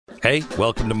Hey,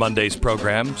 welcome to Monday's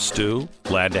program, Stu.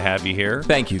 Glad to have you here.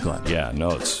 Thank you, Glenn. Yeah, no,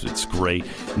 it's great.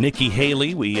 Nikki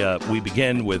Haley, we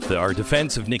begin with our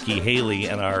defense of Nikki Haley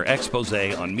and our expose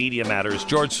on Media Matters,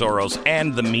 George Soros,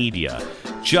 and the media.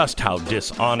 Just how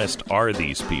dishonest are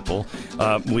these people?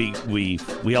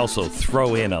 We also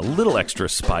throw in a little extra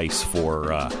spice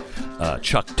for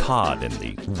Chuck Todd and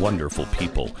the wonderful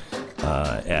people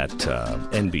at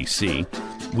NBC.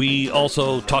 We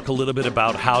also talk a little bit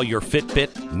about how your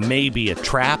Fitbit may be a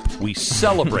trap. We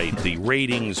celebrate the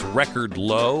ratings record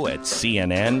low at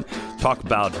CNN. Talk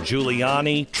about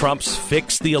Giuliani, Trump's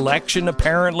fixed the election,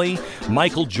 apparently,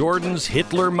 Michael Jordan's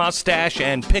Hitler mustache,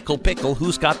 and Pickle,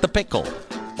 who's got the pickle?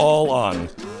 All on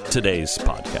today's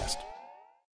podcast.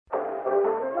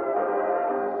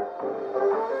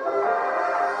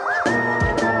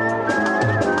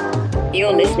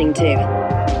 You're listening to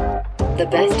the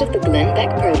best of the Glenn Beck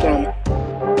program.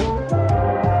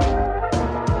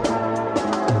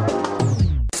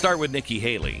 Start with Nikki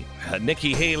Haley.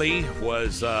 Nikki Haley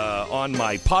was on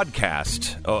my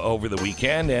podcast over the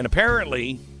weekend, and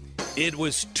apparently it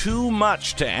was too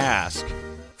much to ask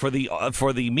for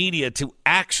the media to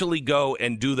actually go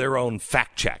and do their own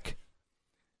fact check.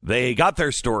 They got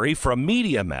their story from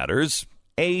Media Matters,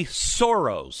 a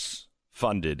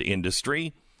Soros-funded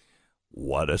industry.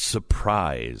 What a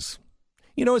surprise.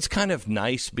 You know, it's kind of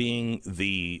nice being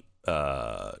the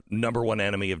number one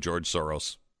enemy of George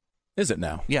Soros. Is it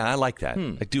now? Yeah, I like that.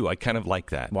 I do. I kind of like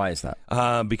that. Why is that?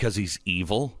 Because he's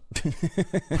evil.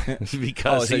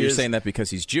 Because you're saying that because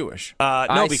he's Jewish.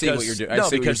 No, because see what you're doing. No,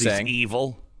 because he's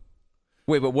evil.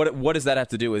 Wait, but what does that have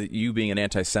to do with you being an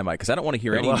anti-Semite? Because I don't want to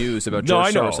hear any news about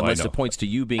George Soros unless it points to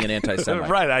you being an anti-Semite.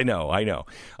 Right, I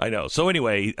know. So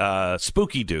anyway,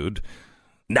 spooky dude.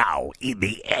 Now, in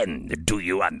the end, do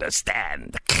you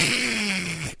understand?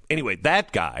 Anyway,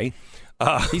 that guy.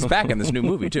 He's back in this new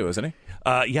movie, too, isn't he?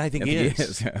 Yeah, I think he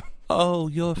is. Yeah. Oh,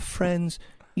 your friends.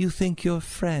 You think your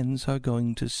friends are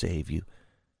going to save you.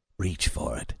 Reach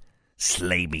for it.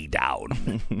 Slay me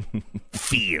down.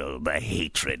 Feel the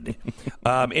hatred.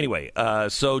 Anyway,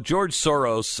 so George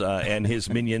Soros and his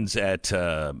minions at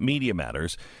Media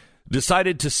Matters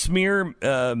decided to smear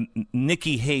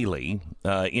Nikki Haley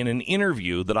in an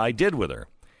interview that I did with her.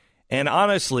 And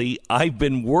honestly, I've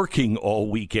been working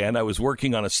all weekend. I was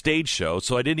working on a stage show,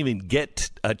 so I didn't even get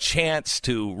a chance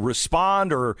to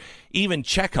respond or even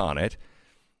check on it.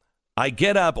 I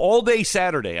get up all day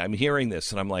Saturday. I'm hearing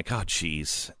this, and I'm like, oh,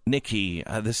 geez, Nikki,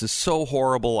 this is so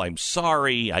horrible. I'm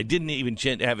sorry. I didn't even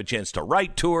have a chance to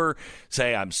write to her,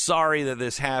 say I'm sorry that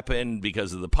this happened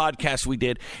because of the podcast we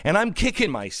did. And I'm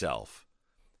kicking myself.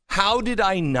 How did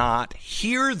I not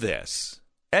hear this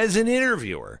as an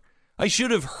interviewer? I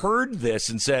should have heard this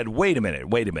and said, wait a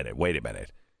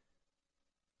minute.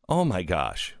 Oh, my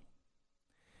gosh.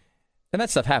 And that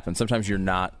stuff happens. Sometimes you're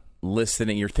not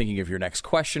listening. You're thinking of your next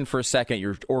question for a second.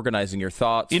 You're organizing your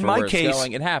thoughts for where it's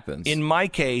going. It happens. In my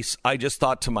case, I just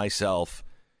thought to myself,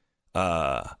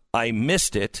 I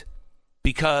missed it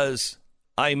because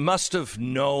I must have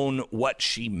known what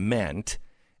she meant.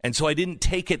 And so I didn't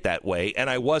take it that way. And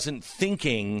I wasn't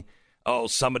thinking, oh,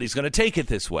 somebody's going to take it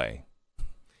this way.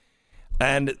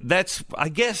 And that's, I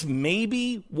guess,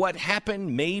 maybe what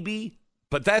happened, maybe.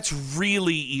 But that's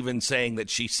really even saying that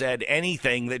she said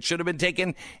anything that should have been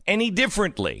taken any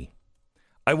differently.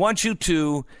 I want you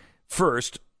to,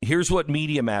 first, here's what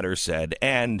Media Matters said,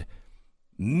 and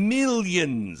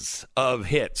millions of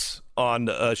hits on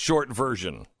a short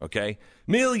version, okay?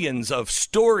 Millions of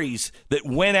stories that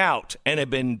went out and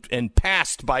have been and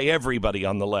passed by everybody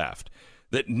on the left.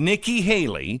 That Nikki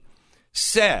Haley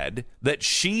said that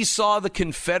she saw the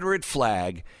Confederate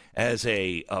flag as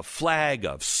a flag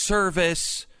of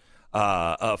service,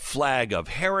 a flag of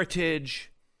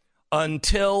heritage,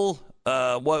 until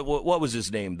what was his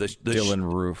name?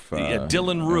 Dylan Roof.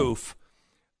 Dylan Roof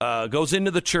goes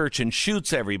into the church and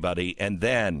shoots everybody, and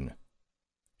then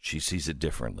she sees it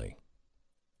differently.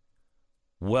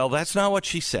 Well, that's not what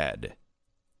she said.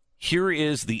 Here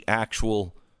is the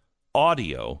actual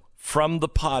audio from the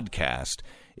podcast.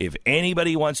 If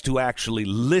anybody wants to actually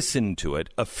listen to it,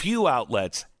 a few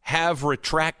outlets have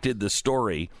retracted the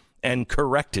story and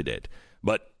corrected it.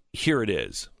 But here it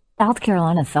is. South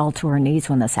Carolina fell to her knees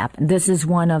when this happened. This is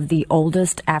one of the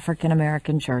oldest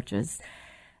African-American churches.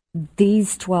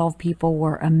 These 12 people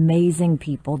were amazing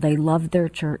people. They loved their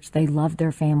church. They loved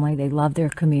their family. They loved their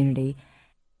community.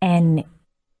 And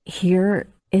here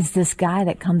is this guy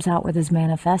that comes out with his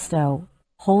manifesto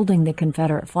holding the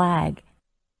Confederate flag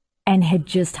and had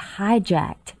just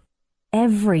hijacked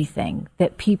everything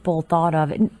that people thought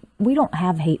of. we don't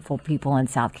have hateful people in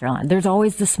South Carolina. There's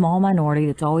always the small minority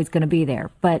that's always going to be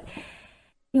there. But,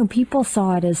 people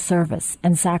saw it as service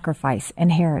and sacrifice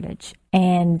and heritage.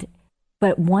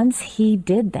 But once he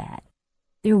did that,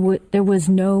 there was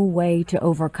no way to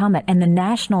overcome it. And the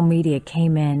national media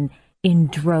came in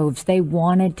droves. They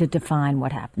wanted to define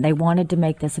what happened. They wanted to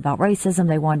make this about racism.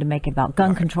 They wanted to make it about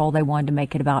gun control. They wanted to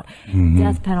make it about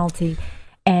death penalty.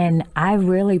 And I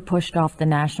really pushed off the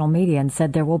national media and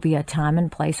said there will be a time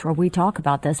and place where we talk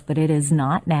about this, but it is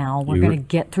not now. We're going to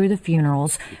get through the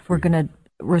funerals. We're going to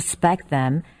respect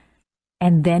them.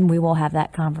 And then we will have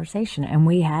that conversation. And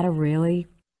we had a really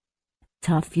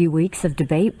tough few weeks of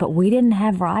debate, but we didn't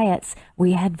have riots.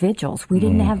 We had vigils. We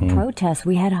didn't have protests.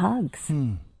 We had hugs.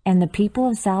 And the people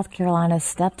of South Carolina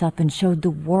stepped up and showed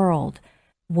the world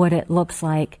what it looks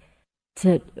like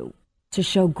to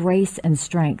show grace and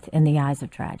strength in the eyes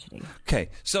of tragedy. Okay,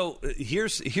 so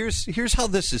here's how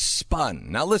this is spun.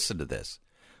 Now listen to this.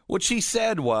 What she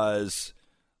said was,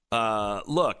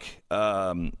 look,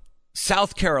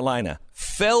 South Carolina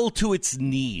fell to its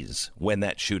knees when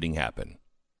that shooting happened.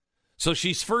 So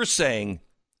she's first saying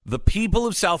the people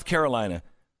of South Carolina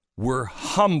were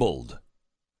humbled.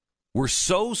 Were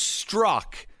so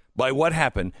struck by what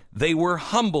happened, they were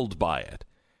humbled by it.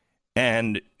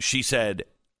 And she said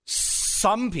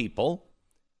some people,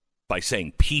 by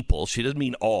saying people, she doesn't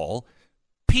mean all,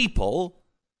 people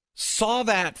saw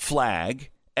that flag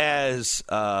as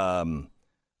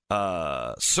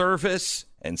service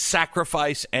and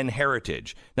sacrifice and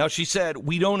heritage. Now, she said,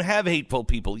 we don't have hateful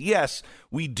people. Yes,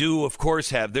 we do, of course,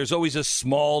 have. There's always a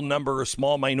small number, a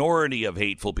small minority of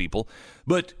hateful people.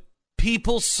 But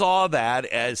people saw that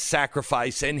as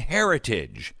sacrifice and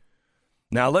heritage.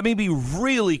 Now, let me be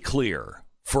really clear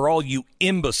for all you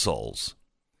imbeciles,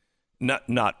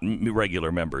 not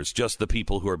regular members, just the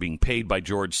people who are being paid by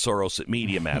George Soros at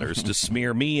Media Matters to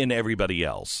smear me and everybody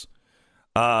else.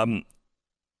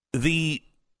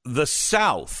 The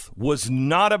South was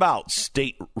not about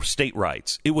state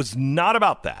rights. It was not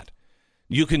about that.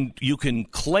 You can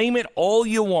claim it all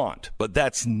you want, but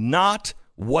that's not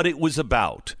what it was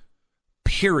about.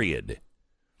 Period.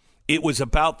 It was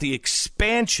about the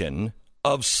expansion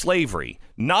of slavery,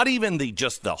 not even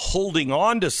just the holding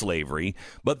on to slavery,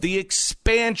 but the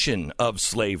expansion of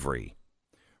slavery.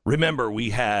 Remember, we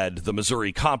had the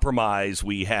Missouri Compromise.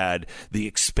 We had the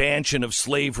expansion of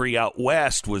slavery out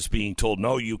west was being told,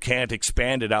 no, you can't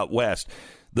expand it out west.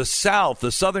 The South,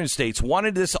 the southern states,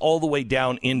 wanted this all the way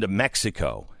down into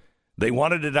Mexico. They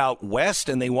wanted it out west,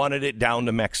 and they wanted it down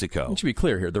to Mexico. Let's be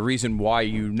clear here. The reason why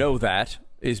you know that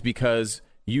is because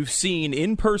you've seen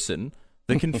in person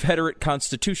the Confederate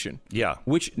Constitution. Yeah.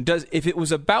 Which does, if it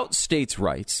was about states'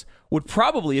 rights, would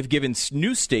probably have given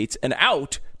new states an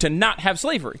out to not have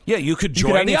slavery. Yeah, you could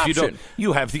join if you don't.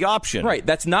 You have the option. Right.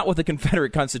 That's not what the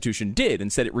Confederate Constitution did.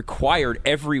 Instead, it required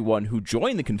everyone who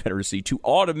joined the Confederacy to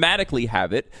automatically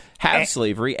have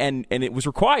slavery, and it was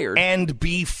required. And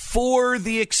before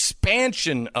the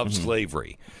expansion of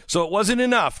slavery. So it wasn't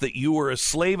enough that you were a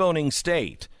slave-owning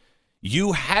state.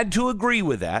 You had to agree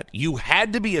with that. You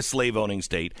had to be a slave-owning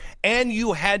state, and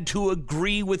you had to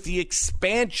agree with the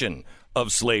expansion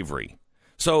of slavery.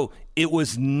 So it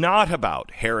was not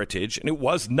about heritage, and it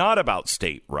was not about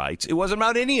state rights. It wasn't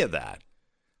about any of that.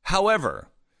 However,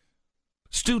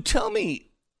 Stu, tell me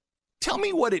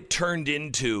what it turned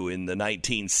into in the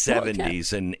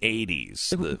 1970s and 80s,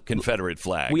 the Confederate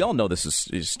flag. We all know this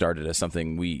is started as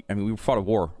something we fought a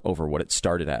war over what it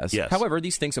started as. Yes. However,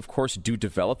 these things, of course, do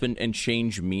develop and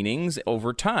change meanings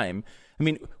over time. I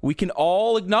mean, we can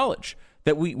all acknowledge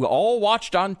that we all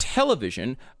watched on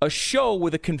television a show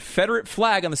with a Confederate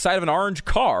flag on the side of an orange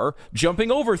car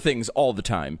jumping over things all the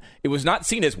time. It was not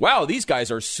seen as, wow, these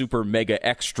guys are super mega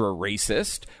extra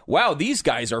racist. Wow, these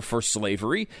guys are for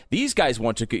slavery. These guys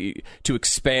want to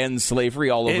expand slavery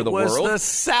all over the world. It was the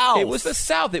South. It was the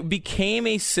South. It became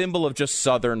a symbol of just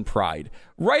Southern pride.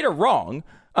 Right or wrong.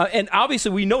 And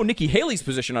obviously, we know Nikki Haley's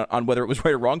position on whether it was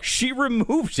right or wrong. She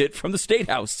removed it from the State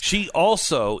House. She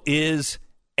also is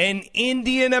an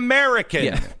Indian American.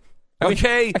 Yeah.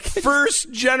 Okay?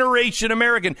 First generation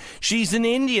American. She's an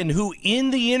Indian who,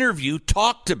 in the interview,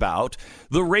 talked about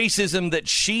the racism that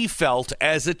she felt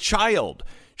as a child.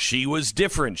 She was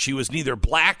different. She was neither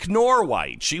black nor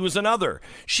white. She was another.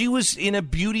 She was in a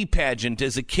beauty pageant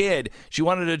as a kid. She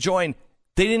wanted to join.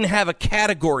 They didn't have a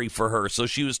category for her, so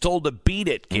she was told to beat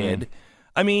it, kid.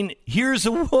 I mean, here's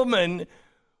a woman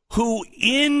who,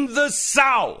 in the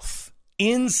South,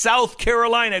 in South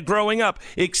Carolina growing up,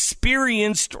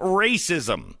 experienced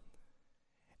racism.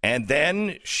 And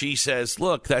then she says,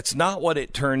 look, that's not what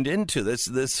it turned into.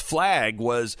 This flag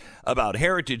was about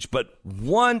heritage. But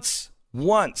once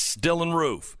Dylan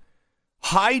Roof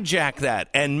hijacked that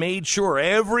and made sure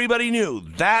everybody knew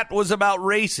that was about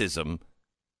racism,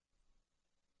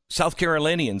 South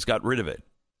Carolinians got rid of it.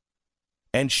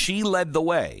 And she led the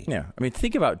way. Yeah. I mean,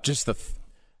 think about just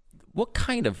what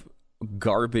kind of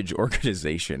garbage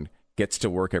organization gets to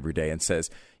work every day and says,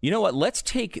 you know what, let's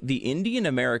take the Indian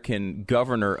American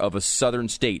governor of a southern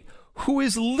state who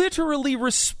is literally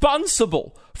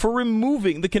responsible for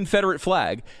removing the Confederate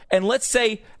flag, and let's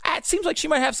say, it seems like she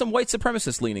might have some white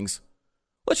supremacist leanings.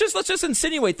 Let's just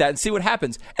insinuate that and see what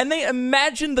happens. And they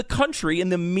imagine the country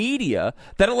and the media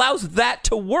that allows that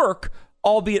to work,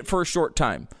 albeit for a short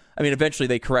time. I mean, eventually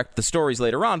they correct the stories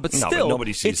later on, but still. But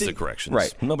nobody sees the corrections.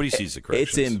 Right. Nobody sees the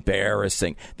corrections. It's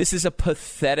embarrassing. This is a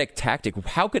pathetic tactic.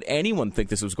 How could anyone think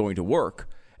this was going to work?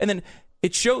 And then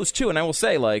it shows, too, and I will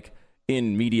say, like,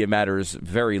 in Media Matters'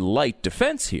 very light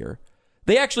defense here,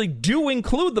 they actually do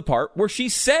include the part where she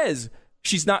says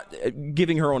she's not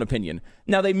giving her own opinion.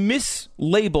 Now, they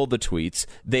mislabel the tweets.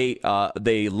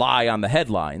 They lie on the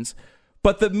headlines.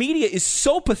 But the media is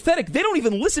so pathetic, they don't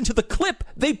even listen to the clip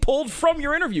they pulled from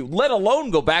your interview, let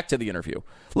alone go back to the interview,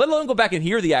 let alone go back and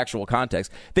hear the actual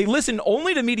context. They listen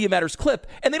only to Media Matters clip,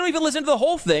 and they don't even listen to the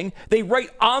whole thing. They write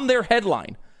on their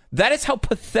headline. That is how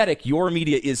pathetic your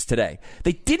media is today.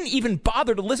 They didn't even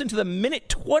bother to listen to the minute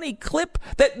 20 clip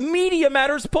that Media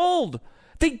Matters pulled.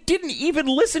 They didn't even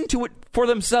listen to it for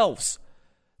themselves.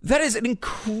 That is an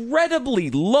incredibly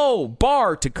low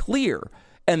bar to clear,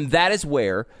 and that is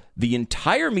where the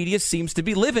entire media seems to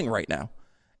be living right now.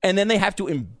 And then they have to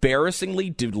embarrassingly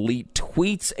delete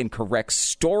tweets and correct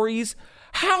stories.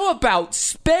 How about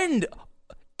spend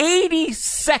 80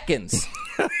 seconds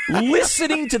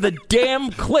listening to the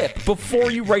damn clip before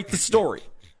you write the story?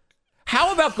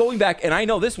 How about going back, and I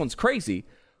know this one's crazy,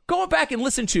 going back and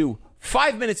listen to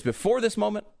 5 minutes before this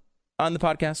moment on the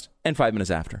podcast and 5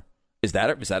 minutes after? Is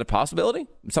that a possibility?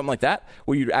 Something like that?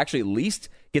 Where you'd actually at least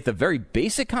get the very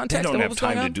basic context of what was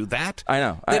going on? They don't have time to do that. I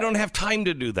know. They don't have time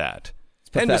to do that.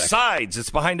 And besides, it's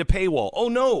behind a paywall. Oh,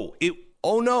 no.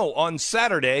 On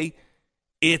Saturday,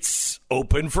 it's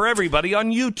open for everybody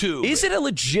on YouTube. Is it a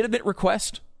legitimate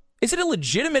request? Is it a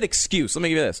legitimate excuse? Let me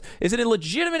give you this. Is it a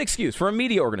legitimate excuse for a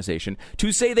media organization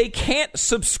to say they can't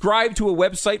subscribe to a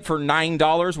website for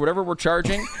 $9, whatever we're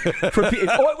charging? And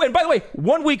by the way,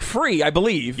 1 week free, I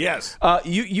believe. Yes.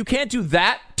 You can't do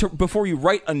that before you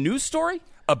write a news story?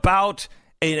 About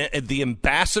the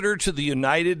ambassador to the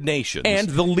United Nations. And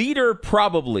the leader,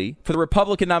 probably, for the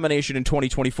Republican nomination in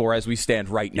 2024 as we stand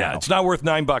right now. Yeah, it's not worth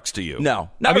 $9 to you. No.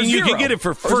 I mean, you can get it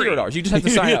for free. $0. You just have to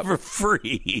sign up. For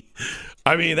free.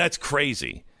 I mean, that's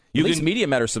crazy. At least Media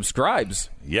Matters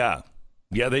subscribes. Yeah.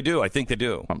 Yeah, they do. I think they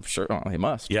do. I'm sure they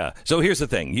must. Yeah. So here's the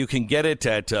thing. You can get it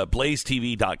at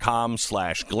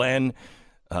blazetv.com/Glenn.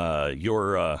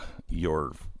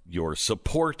 Your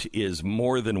support is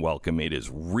more than welcome. It is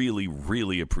really,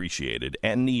 really appreciated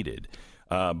and needed.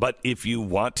 But if you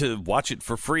want to watch it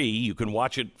for free, you can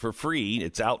watch it for free.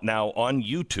 It's out now on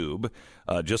YouTube.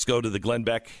 Just go to the Glenn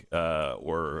Beck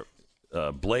or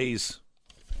Blaze.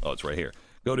 Oh, it's right here.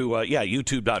 Go to,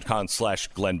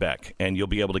 youtube.com/Glenn Beck, and you'll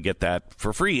be able to get that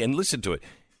for free and listen to it.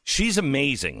 She's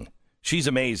amazing. She's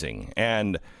amazing.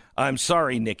 And I'm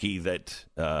sorry, Nikki, that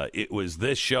it was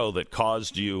this show that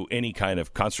caused you any kind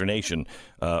of consternation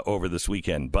over this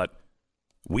weekend. But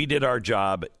we did our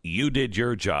job. You did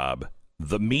your job.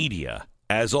 The media,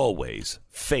 as always,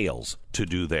 fails to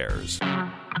do theirs.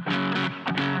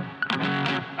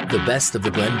 The best of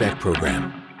the Glenn Beck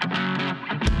program.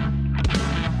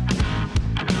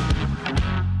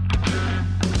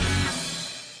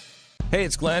 Hey,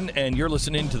 it's Glenn, and you're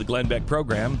listening to the Glenn Beck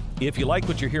program. If you like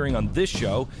what you're hearing on this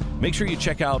show, make sure you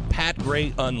check out Pat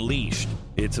Gray Unleashed.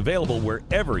 It's available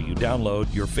wherever you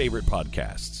download your favorite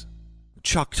podcasts.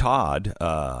 Chuck Todd,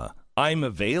 I'm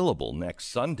available next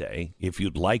Sunday if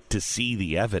you'd like to see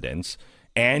the evidence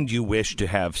and you wish to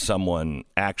have someone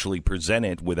actually present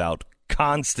it without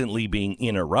constantly being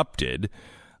interrupted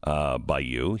by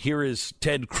you. Here is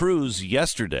Ted Cruz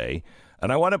yesterday,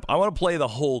 and I want to play the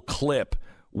whole clip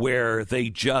where they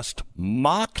just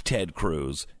mock Ted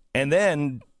Cruz and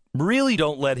then really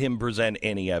don't let him present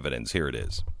any evidence. Here it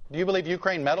is. Do you believe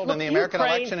Ukraine meddled in the American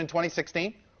election in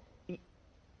 2016?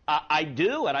 I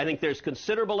do, and I think there's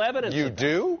considerable evidence. You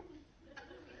do?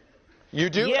 You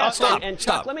do? Yes, Stop.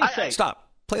 Chuck, let me say. Stop.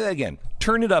 Play that again.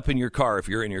 Turn it up in your car if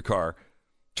you're in your car.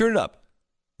 Turn it up.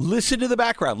 Listen to the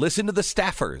background. Listen to the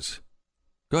staffers.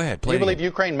 Go ahead. Play Do you believe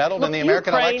Ukraine meddled in the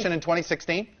American election in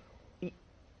 2016?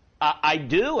 I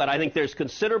do, and I think there's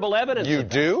considerable evidence. You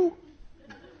do?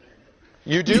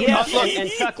 You do? Yes, Look, and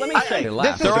Chuck, let me say,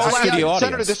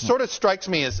 Senator, this sort of strikes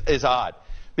me as odd,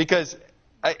 because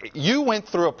you went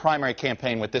through a primary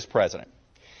campaign with this president.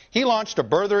 He launched a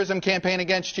birtherism campaign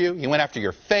against you. He went after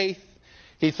your faith.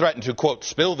 He threatened to, quote,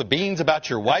 spill the beans about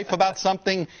your wife about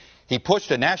something. He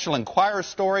pushed a National Enquirer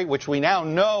story, which we now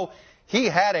know he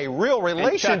had a real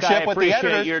relationship Chuck, with the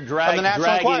editors you're of the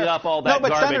National Enquirer. Up all that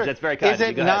garbage. Senator, that's very kind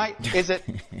of you.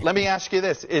 Let me ask you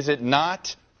this. Is it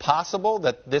not possible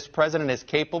that this president is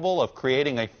capable of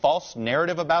creating a false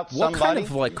narrative about somebody kind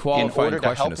of, like, qualifying in order to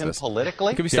question help is him this?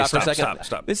 politically? Can we stop for a second?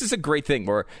 Stop. This is a great thing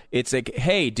where it's like,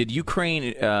 hey, did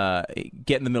Ukraine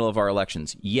get in the middle of our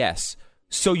elections? Yes.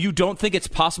 So you don't think it's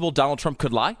possible Donald Trump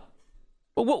could lie?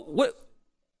 Well, what?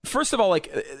 First of all,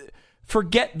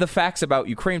 forget the facts about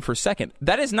Ukraine for a second.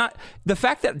 That is not the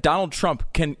fact that Donald Trump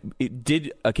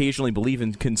did occasionally believe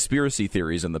in conspiracy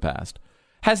theories in the past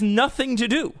has nothing to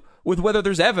do with whether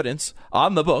there's evidence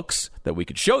on the books that we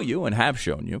could show you and have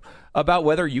shown you about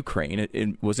whether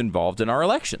Ukraine was involved in our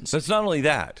elections. It's not only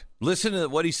that. Listen to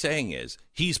what he's saying is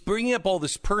he's bringing up all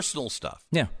this personal stuff.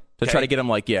 Yeah. To try to get him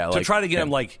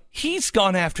he's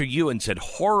gone after you and said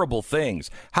horrible things.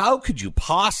 How could you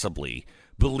possibly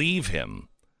believe him?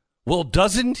 Well,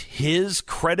 doesn't Ted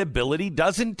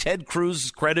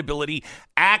Cruz's credibility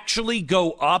actually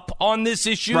go up on this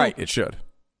issue? Right, it should.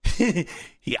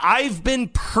 I've been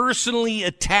personally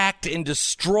attacked and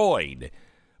destroyed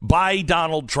by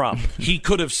Donald Trump. He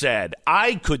could have said,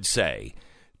 I could say,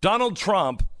 Donald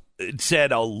Trump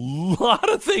said a lot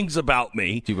of things about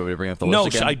me. Do you want me to bring up the list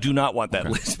again? No, I do not want that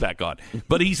list back on.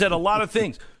 But he said a lot of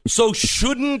things. So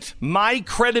shouldn't my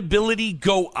credibility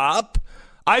go up?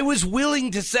 I was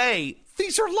willing to say,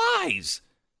 these are lies.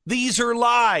 These are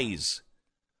lies.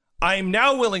 I'm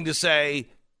now willing to say,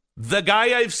 the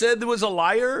guy I've said that was a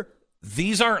liar,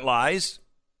 these aren't lies.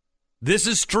 This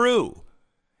is true.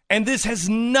 And this has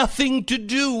nothing to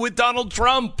do with Donald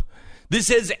Trump. This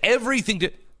has everything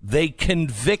to... They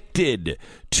convicted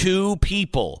 2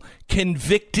 people,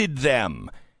 convicted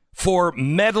them for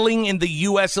meddling in the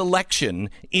U.S. election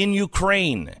in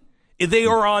Ukraine. They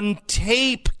are on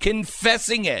tape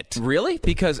confessing it. Really?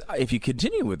 Because if you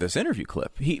continue with this interview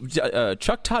clip,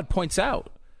 Chuck Todd points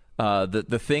out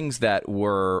the things that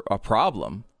were a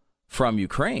problem from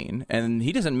Ukraine, and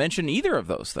he doesn't mention either of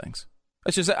those things.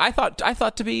 It's just I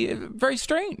thought to be very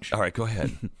strange. All right, go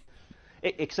ahead.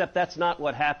 Except that's not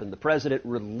what happened. The president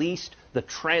released the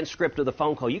transcript of the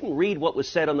phone call. You can read what was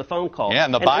said on the phone call. Yeah,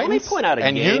 and let me point out again.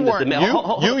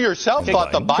 And you yourself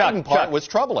thought the Biden part was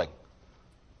troubling.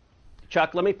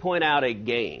 Chuck, let me point out a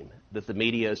game that the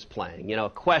media is playing. You know, a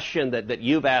question that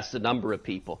you've asked a number of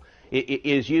people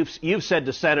is you've said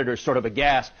to senators sort of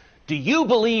aghast, do you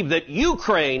believe that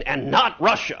Ukraine and not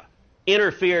Russia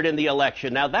interfered in the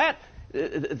election? Now that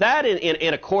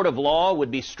in a court of law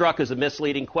would be struck as a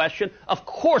misleading question. Of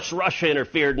course Russia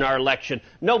interfered in our election.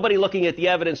 Nobody looking at the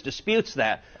evidence disputes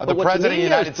that. But what the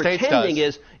media is pretending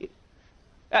is,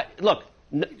 look,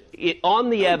 on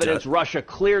the evidence, Russia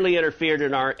clearly interfered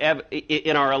in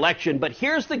our election. But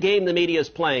here's the game the media is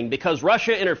playing. Because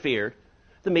Russia interfered,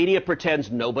 the media pretends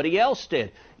nobody else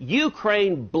did.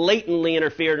 Ukraine blatantly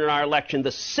interfered in our election.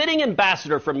 The sitting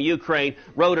ambassador from Ukraine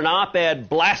wrote an op-ed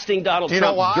blasting Donald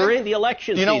Trump during the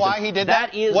election season. Do you know why he did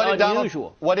that? That is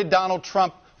unusual. What did Donald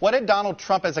Trump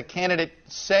as a candidate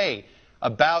say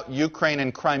about Ukraine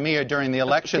and Crimea during the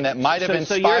election that might have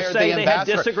inspired the ambassador? So you're saying they had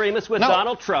disagreements with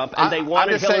Donald Trump and they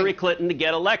wanted Hillary Clinton to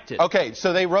get elected. Okay,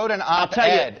 so they wrote an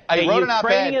op-ed. A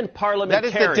Ukrainian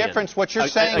parliamentarian. That is the difference. What you're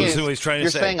saying is you're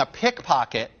saying a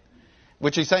pickpocket,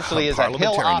 which essentially is a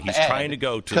Hill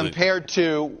op-ed compared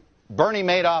to Bernie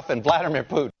Madoff and Vladimir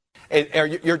Putin.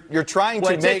 You're trying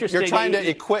to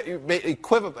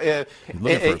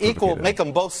make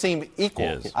them both seem equal.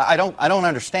 Yes. I don't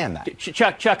understand that.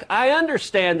 Chuck, I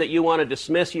understand that you want to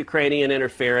dismiss Ukrainian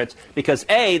interference because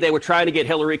A, they were trying to get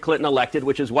Hillary Clinton elected,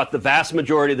 which is what the vast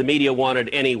majority of the media wanted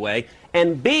anyway,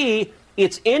 and B,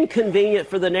 it's inconvenient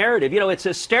for the narrative. You know, it's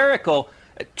hysterical.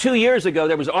 2 years ago,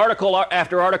 there was article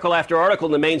after article after article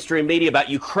in the mainstream media about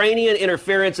Ukrainian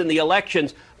interference in the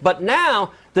elections. But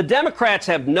now the Democrats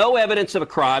have no evidence of a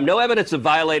crime, no evidence of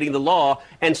violating the law.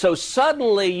 And so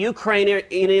suddenly Ukrainian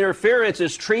interference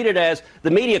is treated as the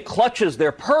media clutches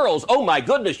their pearls. Oh, my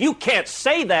goodness, you can't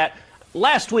say that.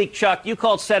 Last week, Chuck, you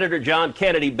called Senator John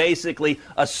Kennedy basically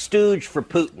a stooge for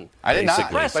Putin. I did not. The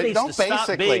press needs to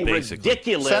stop being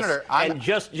ridiculous Senator, and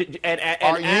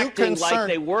acting like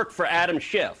they work for Adam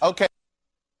Schiff. Okay.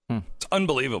 It's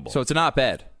unbelievable. So it's an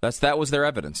op-ed. That was their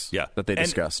evidence. Yeah. That they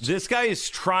discussed. And this guy is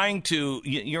trying to.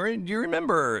 You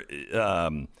remember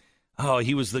Oh,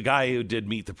 he was the guy who did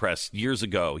Meet the Press years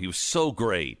ago. He was so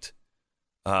great.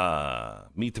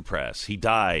 Meet the Press. He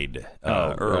died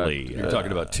early. You're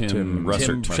talking about Tim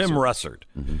Russert. Tim Russert.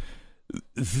 Mm-hmm.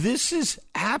 This is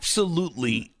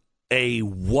absolutely a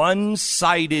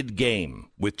one-sided game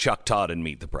with Chuck Todd and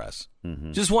Meet the Press.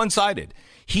 Mm-hmm. Just one-sided.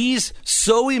 He's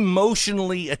so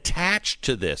emotionally attached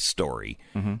to this story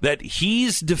that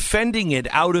he's defending it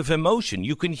out of emotion.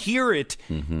 You can hear it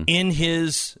in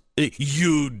his,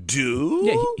 you do?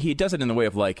 Yeah, he does it in the way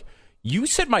of like, you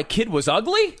said my kid was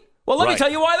ugly? Well, let me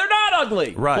tell you why they're not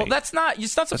ugly. Right. Well, it's not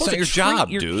supposed to your job,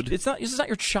 dude. This is not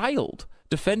your child.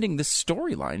 Defending this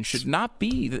storyline should not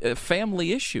be a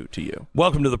family issue to you.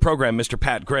 Welcome to the program, Mr.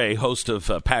 Pat Gray, host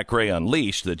of Pat Gray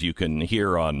Unleashed, that you can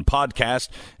hear on podcast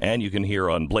and you can hear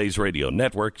on Blaze Radio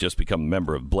Network. Just become a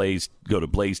member of Blaze. Go to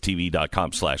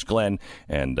blazetv.com/Glenn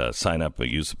and sign up.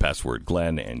 Use the password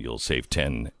Glenn, and you'll save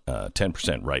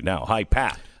 10% right now. Hi,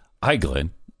 Pat. Hi,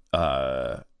 Glenn.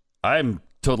 I'm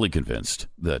totally convinced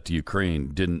that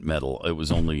Ukraine didn't meddle. It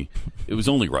was only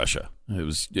Russia. It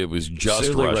was just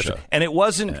Certainly Russia. And it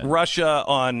wasn't Russia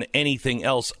on anything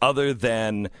else other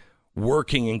than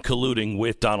working and colluding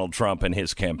with Donald Trump and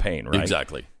his campaign, right?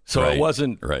 Exactly. So right. it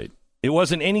wasn't right. It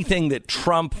wasn't anything that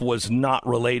Trump was not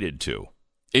related to.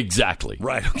 Exactly.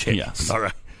 Right. Okay. Yes. All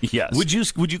right. Yes. Would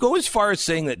you go as far as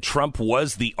saying that Trump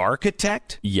was the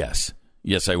architect? Yes.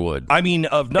 Yes, I would. I mean,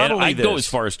 of not only I'd this. go as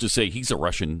far as to say he's a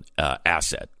Russian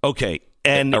asset. Okay.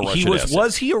 And he asset.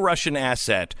 was he a Russian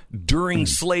asset during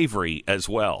slavery as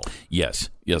well?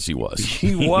 Yes. Yes, he was.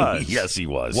 He was. Yes, he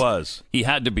was. He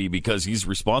had to be because he's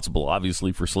responsible,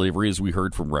 obviously, for slavery, as we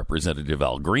heard from Representative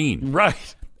Al Green.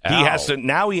 Right. He has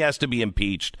to be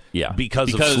impeached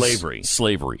because of slavery.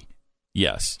 Slavery.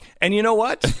 Yes. And you know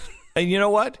what?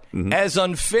 As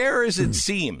unfair as it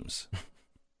seems,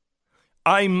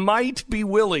 I might be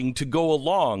willing to go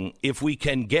along if we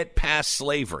can get past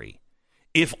slavery.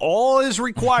 If all is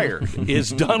required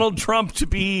is Donald Trump to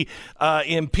be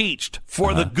impeached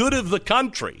for the good of the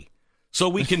country so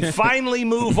we can finally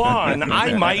move on,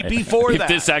 I might be for that. If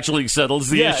this actually settles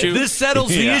the issue? If this settles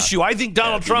the issue, I think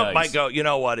Donald Trump might go, you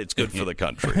know what, it's good for the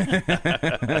country.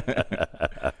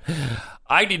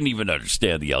 I didn't even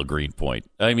understand the Al Green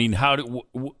point. I mean,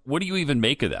 what do you even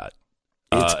make of that?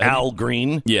 It's Al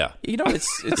Green. Yeah. You know,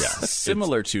 it's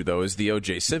similar to, though, is the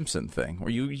O.J. Simpson thing, where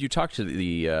you talk to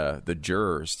the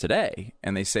jurors today,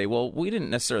 and they say, well, we didn't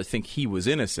necessarily think he was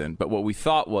innocent, but what we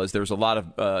thought was there was a lot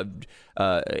of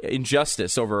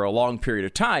injustice over a long period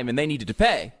of time, and they needed to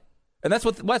pay. And that's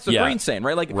what Green's saying,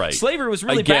 right? Like, slavery was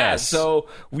really bad, so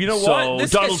you know what?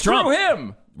 This Donald Trump. Screw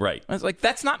him. Right. I was like,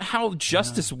 that's not how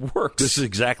justice works. This is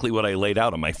exactly what I laid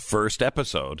out on my first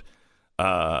episode.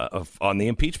 On the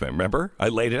impeachment, remember? I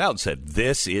laid it out and said,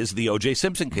 this is the O.J.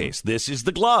 Simpson case. This is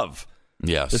the glove.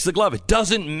 Yes. This is the glove. It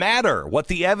doesn't matter what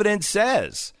the evidence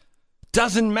says.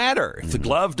 Doesn't matter. If the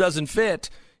glove doesn't fit,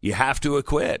 you have to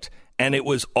acquit. And it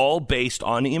was all based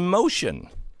on emotion.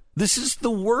 This is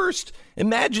the worst.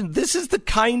 Imagine this is the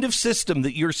kind of system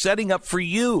that you're setting up for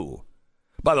you.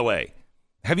 By the way,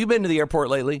 have you been to the airport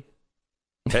lately?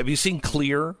 Have you seen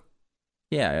Clear?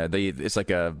 Yeah, it's like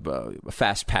a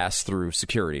fast pass through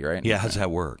security, right? Yeah, how's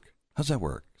that work?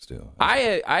 Stu?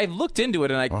 I looked into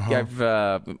it, and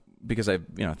I've because I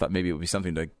thought maybe it would be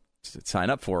something to sign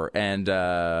up for, and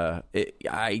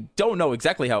I don't know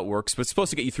exactly how it works, but it's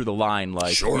supposed to get you through the line.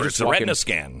 Like, sure, it's a retina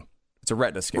scan. It's a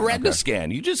retina scan. Retina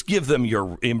scan. You just give them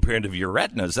your imprint of your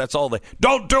retinas. That's all they.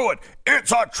 Don't do it.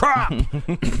 It's a trap.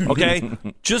 Okay,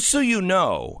 just so you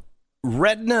know.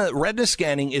 Retina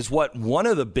scanning is one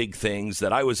of the big things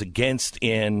that I was against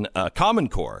in Common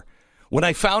Core. When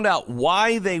I found out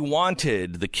why they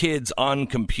wanted the kids on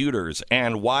computers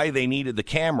and why they needed the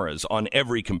cameras on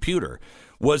every computer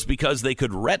was because they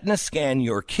could retina scan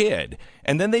your kid,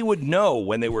 and then they would know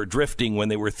when they were drifting, when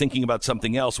they were thinking about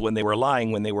something else, when they were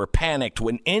lying, when they were panicked,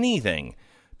 when anything,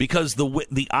 because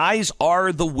the eyes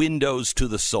are the windows to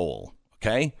the soul,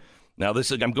 okay? Now,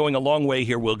 I'm going a long way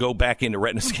here. We'll go back into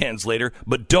retina scans later,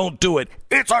 but don't do it.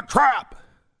 It's a trap.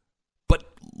 But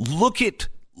look at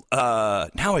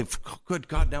good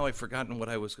God, now I've forgotten what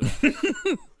I was going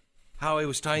to how I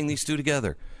was tying these two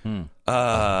together.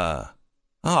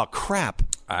 Oh, crap.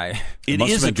 It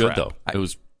is a trap. Good, though.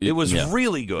 It was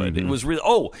really good. Mm-hmm. It was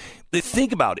really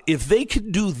think about it. If they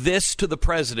could do this to the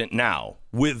president now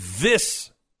with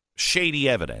this shady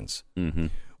evidence,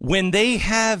 when they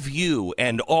have you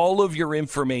and all of your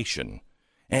information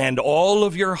and all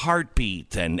of your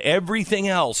heartbeat and everything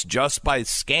else just by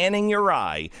scanning your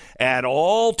eye at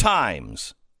all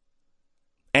times,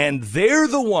 and they're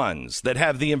the ones that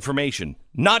have the information,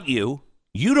 not you,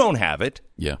 You don't have it.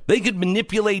 Yeah. They could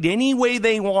manipulate any way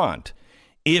they want.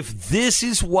 If this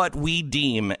is what we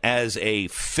deem as a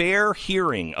fair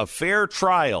hearing, a fair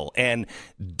trial, and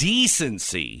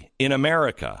decency in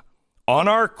America, on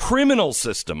our criminal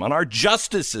system, on our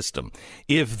justice system,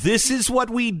 if this is what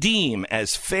we deem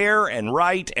as fair and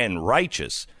right and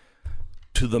righteous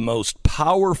to the most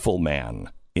powerful man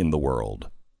in the world,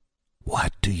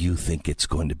 what do you think it's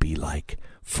going to be like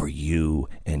for you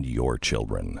and your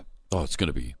children? Oh, it's going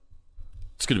to be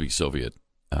Soviet.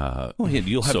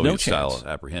 You'll have no chance.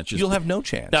 Apprehension. You'll have no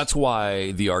chance. That's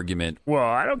why the argument. Well,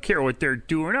 I don't care what they're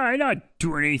doing. I'm not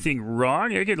doing anything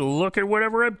wrong. They can look at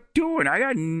whatever I'm doing. I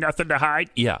got nothing to hide.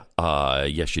 Yeah.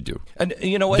 Yes, you do. And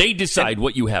you know what? They decide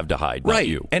what you have to hide, right. Not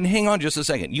you. And hang on just a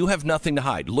second. You have nothing to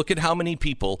hide. Look at how many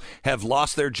people have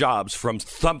lost their jobs from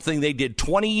something they did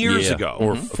 20 years ago.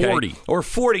 Or 40. Okay? Or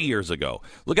 40 years ago.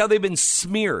 Look how they've been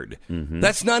smeared. Mm-hmm.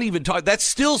 That's not even talking. That's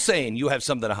still saying you have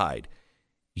something to hide.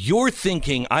 You're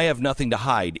thinking I have nothing to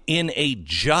hide in a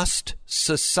just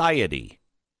society.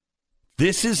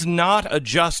 This is not a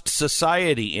just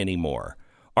society anymore.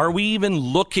 Are we even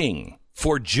looking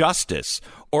for justice,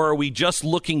 or are we just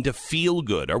looking to feel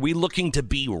good? Are we looking to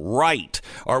be right?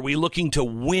 Are we looking to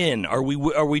win? Are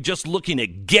we just looking to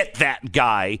get that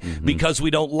guy because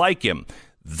we don't like him?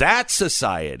 That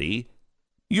society,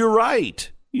 you're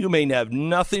right. You may have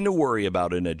nothing to worry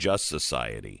about in a just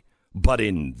society. But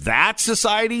in that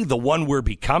society, the one we're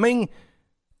becoming,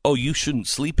 oh, you shouldn't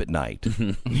sleep at night.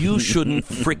 You shouldn't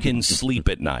frickin' sleep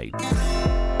at night.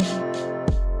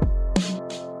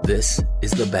 This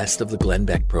is the best of the Glenn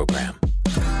Beck program.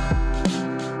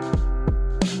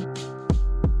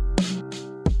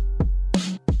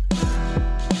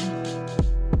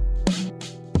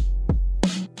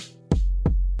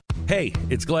 Hey,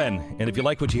 it's Glenn, and if you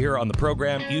like what you hear on the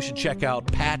program, you should check out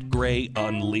Pat Gray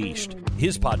Unleashed.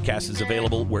 His podcast is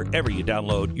available wherever you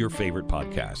download your favorite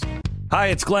podcast. Hi,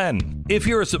 it's Glenn. If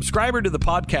you're a subscriber to the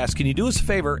podcast, can you do us a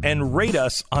favor and rate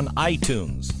us on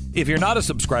iTunes? If you're not a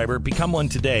subscriber, become one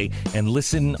today and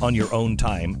listen on your own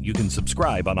time. You can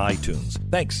subscribe on iTunes.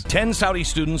 Thanks. 10 Saudi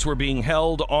students were being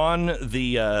held on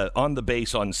the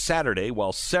base on Saturday,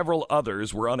 while several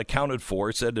others were unaccounted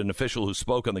for, said an official who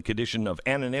spoke on the condition of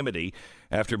anonymity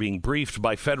after being briefed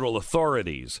by federal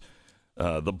authorities.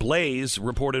 The Blaze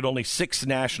reported only 6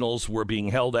 nationals were being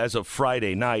held as of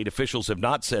Friday night. Officials have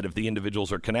not said if the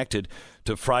individuals are connected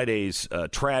to Friday's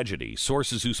tragedy.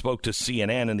 Sources who spoke to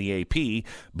CNN and the AP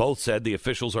both said the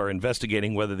officials are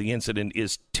investigating whether the incident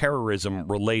is terrorism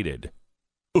related.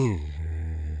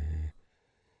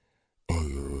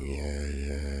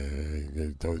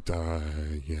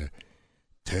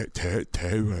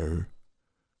 Terror.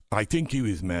 I think he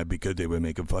was mad because they were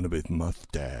making fun of his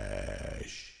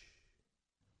mustache.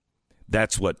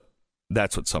 That's what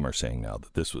some are saying now,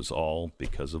 that this was all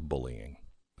because of bullying.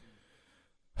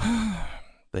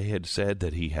 They had said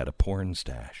that he had a porn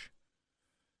stash.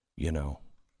 You know,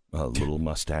 a little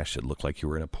mustache that looked like you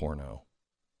were in a porno.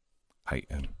 I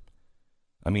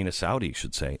mean, a Saudi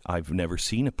should say, I've never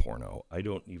seen a porno. I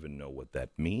don't even know what that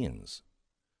means.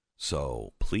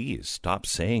 So please stop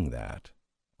saying that.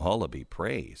 Allah be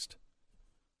praised.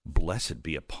 Blessed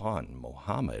be upon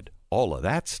Muhammad. All of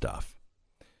that stuff.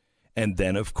 And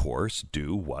then, of course,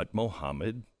 do what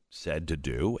Muhammad said to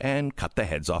do and cut the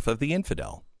heads off of the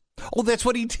infidel. Oh, that's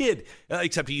what he did,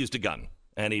 except he used a gun,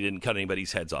 and he didn't cut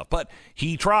anybody's heads off. But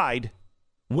he tried.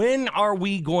 When are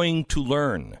we going to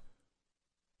learn?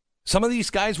 Some of these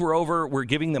guys we're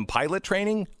giving them pilot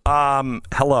training.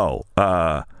 Hello.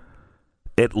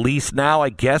 At least now, I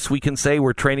guess we can say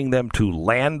we're training them to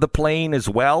land the plane as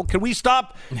well. Can we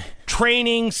stop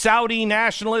training Saudi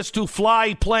nationalists to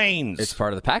fly planes? It's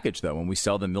part of the package, though. When we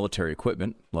sell them military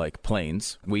equipment, like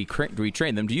planes, we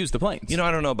train them to use the planes. You know,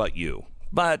 I don't know about you,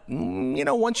 but, you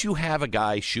know, once you have a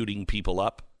guy shooting people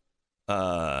up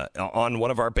on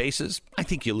one of our bases, I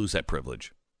think you lose that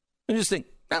privilege. I just think,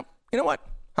 no, you know what?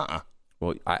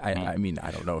 Well, I mean,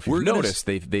 I don't know if you've noticed,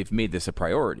 they've made this a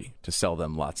priority to sell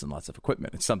them lots and lots of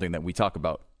equipment. It's something that we talk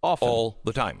about often. All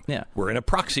the time. Yeah. We're in a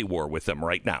proxy war with them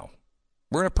right now.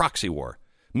 We're in a proxy war,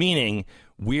 meaning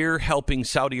we're helping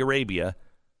Saudi Arabia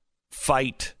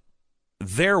fight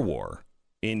their war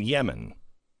in Yemen.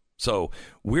 So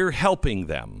we're helping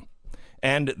them.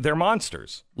 And they're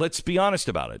monsters. Let's be honest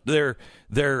about it. There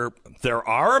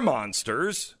are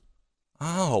monsters.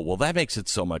 Oh, well, that makes it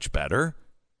so much better.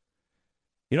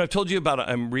 You know, I've told you about,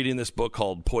 I'm reading this book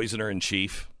called Poisoner in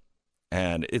Chief,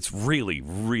 and it's really,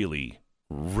 really,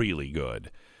 really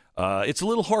good. It's a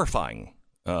little horrifying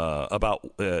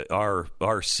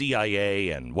our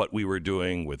CIA and what we were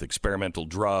doing with experimental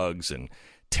drugs and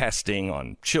testing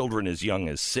on children as young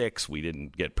as 6. We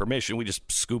didn't get permission. We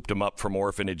just scooped them up from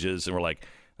orphanages, and we're like,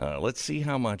 let's see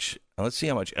how much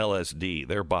LSD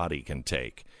their body can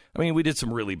take. I mean, we did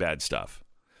some really bad stuff.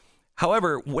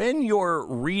 However, when you're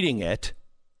reading it,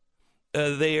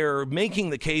 they're making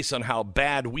the case on how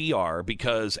bad we are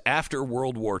because after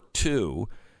World War II,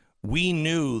 we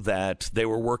knew that they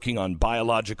were working on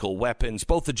biological weapons,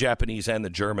 both the Japanese and the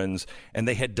Germans, and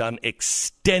they had done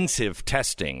extensive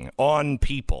testing on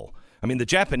people. I mean, the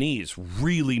Japanese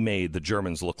really made the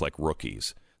Germans look like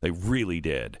rookies. They really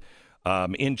did.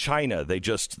 In China, they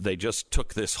just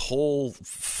took this whole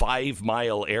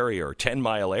 5-mile area or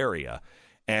 10-mile area,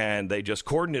 and they just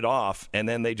cordoned it off, and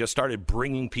then they just started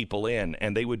bringing people in,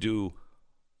 and they would do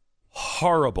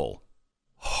horrible,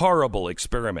 horrible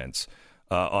experiments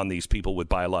on these people with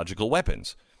biological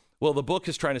weapons. Well, the book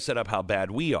is trying to set up how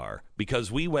bad we are because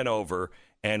we went over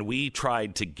and we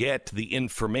tried to get the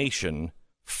information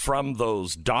from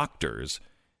those doctors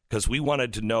because we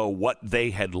wanted to know what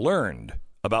they had learned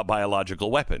about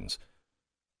biological weapons.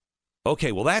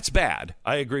 Okay, well, that's bad.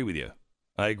 I agree with you.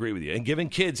 And giving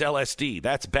kids LSD,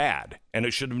 that's bad. And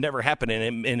it should have never happened,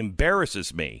 and it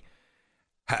embarrasses me.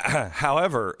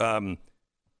 However,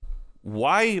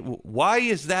 why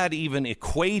is that even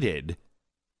equated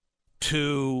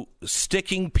to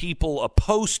sticking people a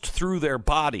post through their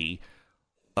body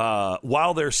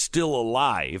while they're still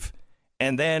alive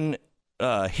and then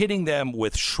hitting them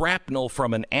with shrapnel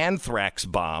from an anthrax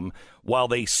bomb while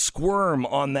they squirm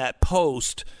on that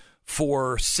post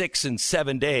for 6 and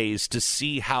 7 days to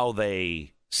see how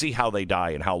they die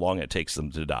and how long it takes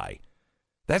them to die?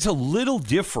 That's a little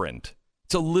different.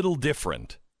 It's a little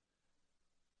different.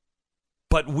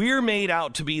 But we're made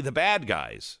out to be the bad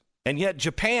guys. And yet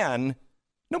Japan,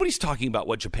 nobody's talking about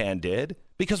what Japan did,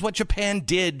 because what Japan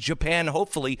did, Japan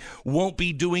hopefully won't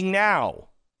be doing now.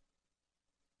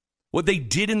 What they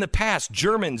did in the past,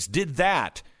 Germans did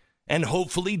that. And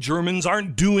hopefully Germans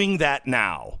aren't doing that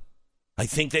now. I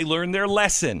think they learned their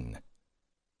lesson.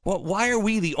 Well, why are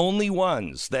we the only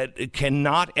ones that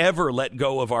cannot ever let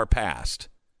go of our past?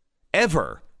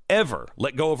 Ever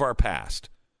let go of our past?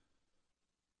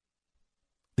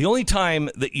 The only time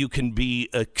that you can be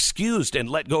excused and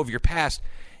let go of your past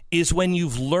is when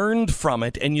you've learned from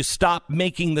it and you stop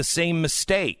making the same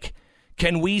mistake.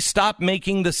 Can we stop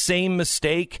making the same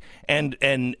mistake and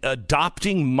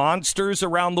adopting monsters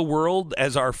around the world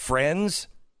as our friends?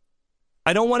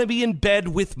 I don't want to be in bed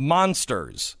with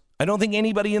monsters. I don't think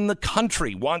anybody in the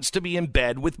country wants to be in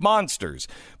bed with monsters.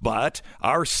 But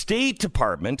our State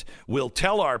Department will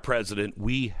tell our president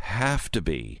we have to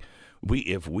be.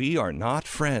 If we are not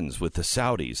friends with the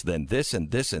Saudis, then this and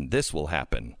this and this will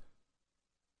happen.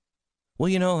 Well,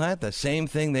 you know that the same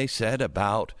thing they said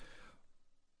about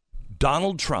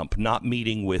Donald Trump not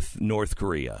meeting with North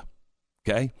Korea.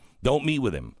 Okay? Don't meet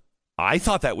with him. I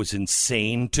thought that was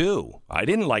insane, too. I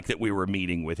didn't like that we were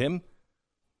meeting with him.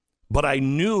 But I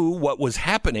knew what was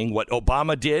happening, what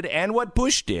Obama did and what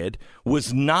Bush did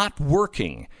was not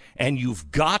working. And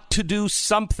you've got to do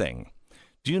something.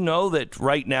 Do you know that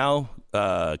right now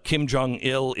Kim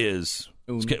Jong-il is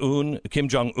Kim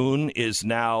Jong-un is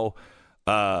now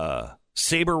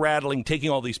saber rattling, taking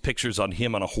all these pictures on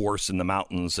him on a horse in the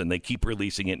mountains, and they keep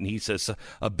releasing it. And he says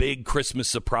a big Christmas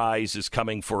surprise is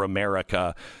coming for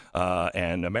America,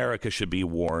 and America should be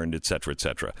warned, et cetera, et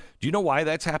cetera. Do you know why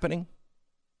that's happening?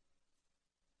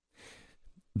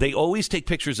 They always take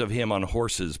pictures of him on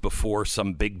horses before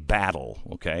some big battle,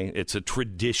 okay? It's a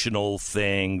traditional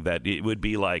thing that it would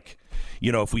be like,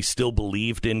 you know, if we still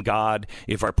believed in God,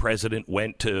 if our president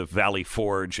went to Valley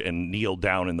Forge and kneeled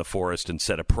down in the forest and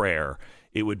said a prayer,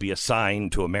 it would be a sign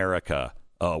to America,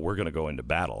 we're going to go into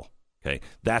battle, okay?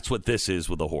 That's what this is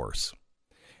with a horse.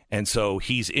 And so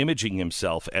he's imaging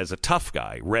himself as a tough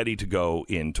guy, ready to go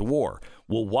into war.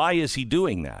 Well, why is he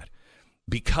doing that?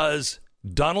 Because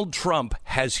Donald Trump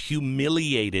has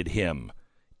humiliated him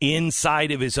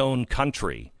inside of his own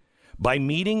country. By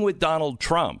meeting with Donald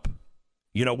Trump,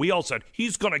 you know, we all said,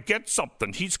 he's going to get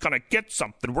something. He's going to get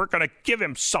something. We're going to give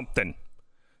him something.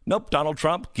 Nope, Donald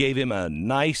Trump gave him a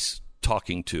nice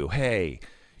talking to. Hey,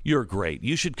 you're great.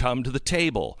 You should come to the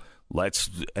table.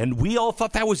 And we all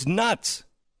thought that was nuts.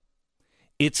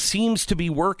 It seems to be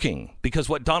working because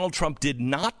what Donald Trump did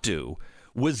not do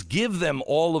was give them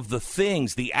all of the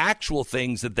things, the actual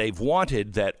things that they've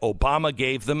wanted that Obama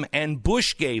gave them and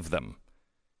Bush gave them.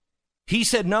 He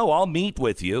said, no, I'll meet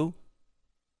with you.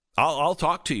 I'll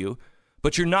talk to you,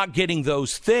 but you're not getting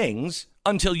those things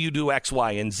until you do X,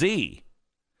 Y, and Z.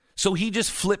 So he just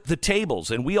flipped the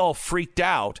tables and we all freaked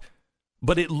out.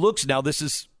 But it looks now, this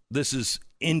is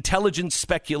intelligent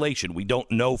speculation. We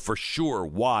don't know for sure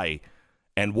why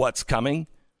and what's coming,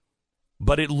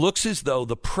 but it looks as though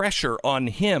the pressure on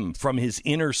him from his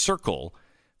inner circle,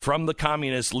 from the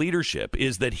communist leadership,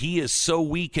 is that he is so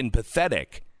weak and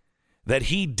pathetic that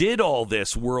he did all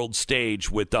this world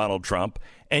stage with Donald Trump,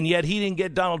 and yet he didn't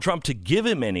get Donald Trump to give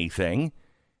him anything,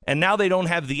 and now they don't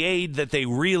have the aid that they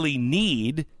really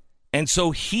need, and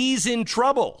so he's in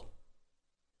trouble.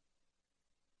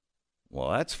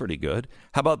 Well, that's pretty good.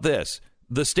 How about this?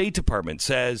 The State Department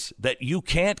says that you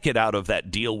can't get out of that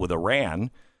deal with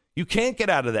Iran. You can't get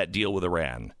out of that deal with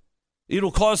Iran.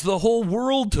 It'll cause the whole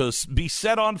world to be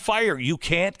set on fire. You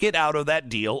can't get out of that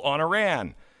deal on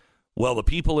Iran. Well, the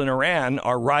people in Iran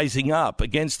are rising up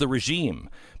against the regime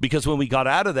because when we got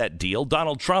out of that deal,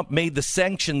 Donald Trump made the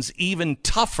sanctions even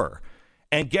tougher.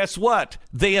 And guess what?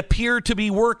 They appear to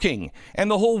be working, and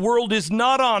the whole world is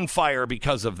not on fire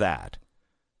because of that.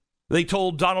 They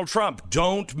told Donald Trump,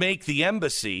 don't make the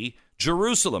embassy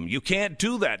Jerusalem. You can't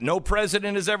do that. No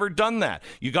president has ever done that.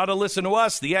 You got to listen to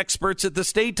us, the experts at the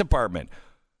State Department.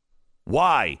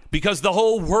 Why? Because the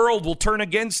whole world will turn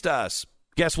against us.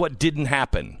 Guess what didn't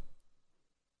happen?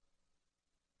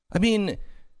 I mean,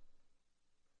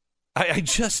 I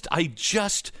just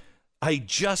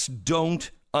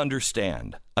don't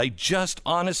understand. I just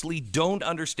honestly don't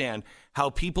understand how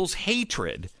people's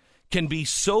hatred can be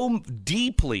so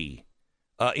deeply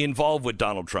involved with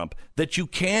Donald Trump that you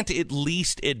can't at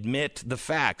least admit the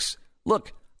facts.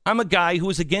 Look, I'm a guy who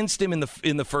was against him in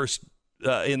the first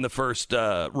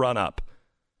run up.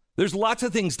 There's lots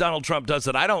of things Donald Trump does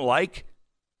that I don't like.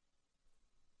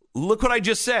 Look what I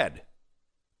just said.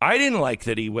 I didn't like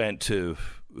that he went to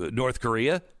North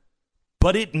Korea,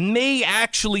 but it may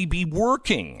actually be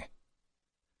working.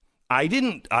 I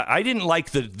didn't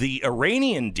like the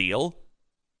Iranian deal,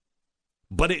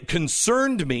 but it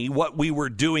concerned me what we were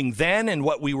doing then and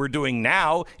what we were doing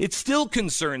now. It still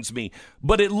concerns me,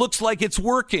 but it looks like it's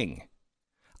working.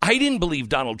 I didn't believe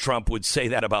Donald Trump would say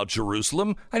that about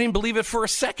Jerusalem. I didn't believe it for a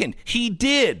second. He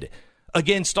did,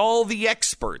 against all the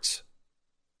experts.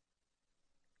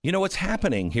 You know what's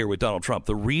happening here with Donald Trump?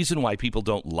 The reason why people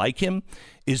don't like him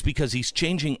is because he's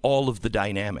changing all of the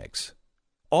dynamics.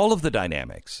 All of the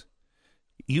dynamics.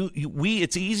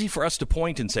 It's easy for us to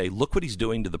point and say, look what he's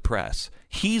doing to the press.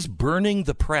 He's burning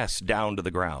the press down to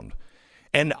the ground.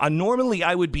 And normally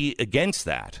I would be against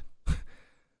that.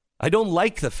 I don't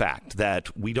like the fact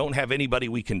that we don't have anybody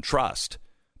we can trust.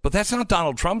 But that's not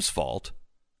Donald Trump's fault.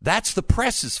 That's the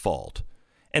press's fault.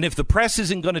 And if the press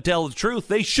isn't going to tell the truth,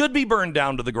 they should be burned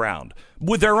down to the ground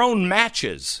with their own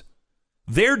matches.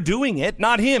 They're doing it,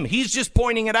 not him. He's just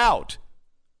pointing it out.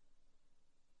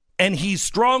 And he's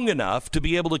strong enough to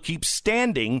be able to keep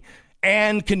standing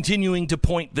and continuing to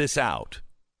point this out.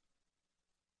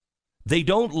 They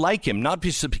don't like him, not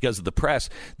just because of the press.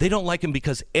 They don't like him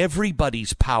because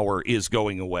everybody's power is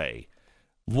going away.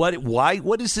 Why?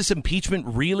 What is this impeachment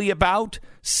really about?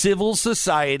 Civil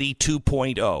Society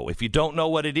 2.0. If you don't know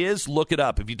what it is, look it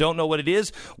up. If you don't know what it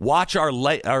is, watch our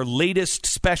latest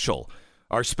special.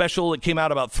 Our special that came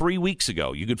out about 3 weeks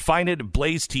ago. You can find it at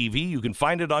Blaze TV. You can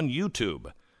find it on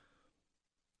YouTube.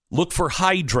 Look for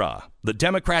Hydra, the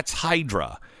Democrats'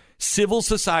 Hydra. Civil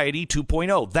Society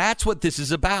 2.0. That's what this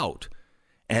is about.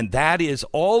 And that is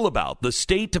all about the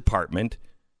State Department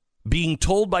being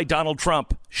told by Donald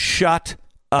Trump, shut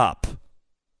up.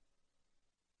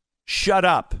 Shut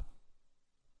up.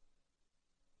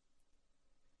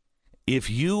 If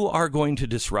you are going to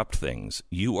disrupt things,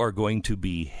 you are going to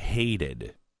be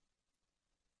hated.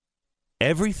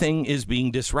 Everything is being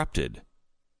disrupted.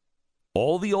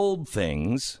 All the old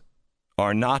things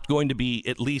are not going to be,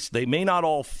 at least they may not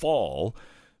all fall,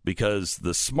 because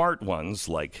the smart ones,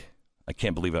 like, I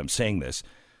can't believe I'm saying this,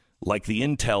 like the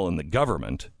intel and the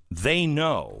government, they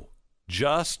know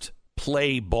just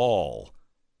play ball.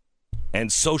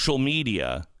 And social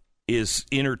media is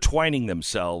intertwining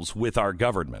themselves with our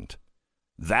government.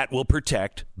 That will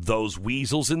protect those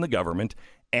weasels in the government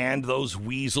and those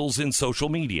weasels in social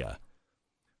media.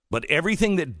 But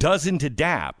everything that doesn't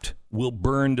adapt will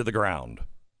burn to the ground.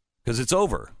 Because it's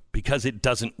over. Because it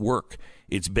doesn't work.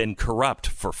 It's been corrupt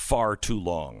for far too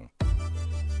long.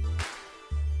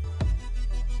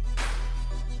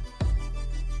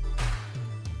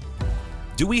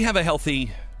 Do we have a healthy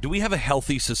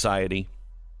society?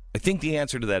 I think the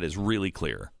answer to that is really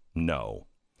clear. No.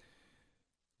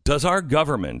 Does our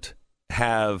government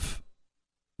do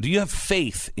you have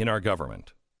faith in our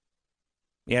government?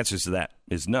 The answer to that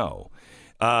is no.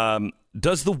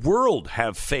 Does the world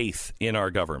have faith in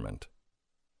our government?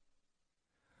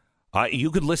 You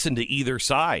could listen to either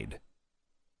side.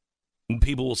 And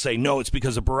people will say, no, it's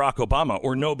because of Barack Obama,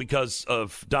 or no, because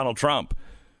of Donald Trump.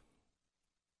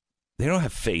 They don't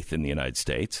have faith in the United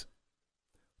States.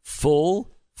 Full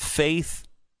faith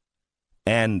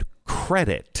and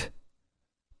credit.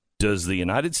 Does the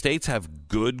United States have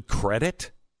good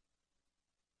credit?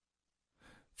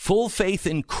 Full faith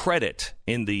and credit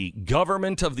in the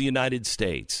government of the United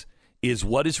States is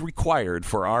what is required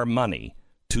for our money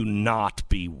to not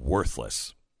be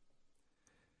worthless.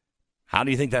 How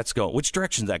do you think that's going? Which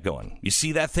direction is that going? You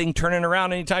see that thing turning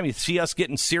around anytime? You see us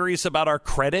getting serious about our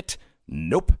credit?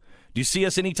 Nope. Do you see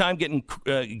us anytime gaining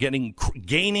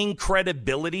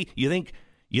credibility? You think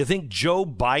Joe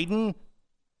Biden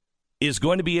is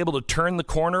going to be able to turn the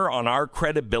corner on our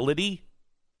credibility?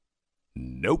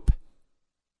 Nope.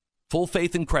 Full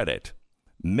faith and credit.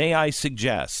 May I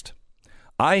suggest,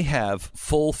 I have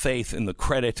full faith in the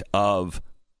credit of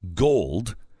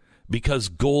gold, because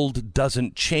gold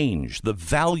doesn't change. The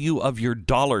value of your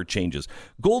dollar changes.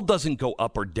 Gold doesn't go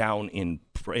up or down in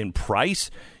price.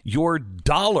 Your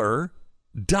dollar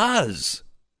does.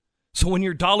 So when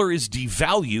your dollar is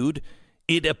devalued,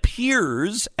 it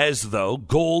appears as though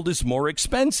gold is more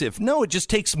expensive. No, it just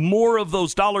takes more of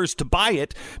those dollars to buy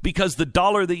it, because the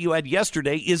dollar that you had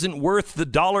yesterday isn't worth the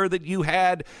dollar that you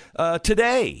had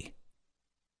today.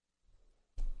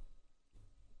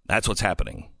 That's what's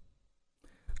happening.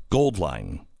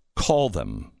 Goldline, call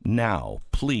them now,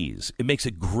 please. It makes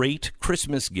a great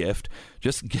Christmas gift.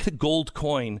 Just get a gold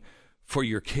coin for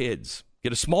your kids.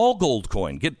 Get a small gold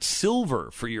coin. Get silver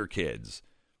for your kids.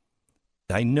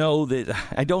 I know that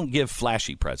I don't give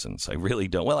flashy presents. I really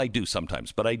don't. Well, I do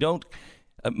sometimes, but I don't.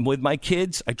 With my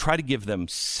kids, I try to give them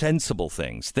sensible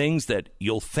things that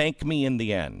you'll thank me in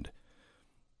the end.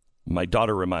 My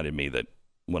daughter reminded me that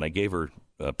when I gave her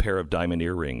a pair of diamond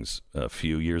earrings a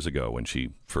few years ago when she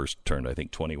first turned, I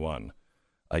think, 21,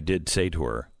 I did say to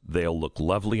her, they'll look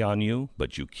lovely on you,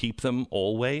 but you keep them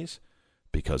always,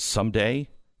 because someday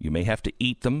you may have to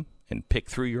eat them and pick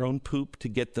through your own poop to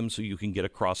get them so you can get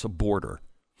across a border.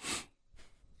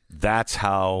 That's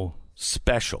how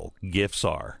special gifts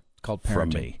are. Called parenting. From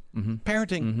me. Mm-hmm.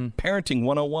 Parenting. Mm-hmm. Parenting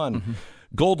 101. Mm-hmm.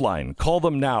 Goldline. Call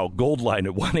them now. Goldline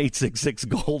at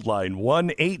 1-866-GOLDLINE.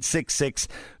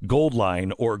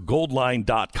 1-866-GOLDLINE or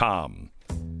goldline.com.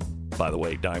 By the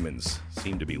way, diamonds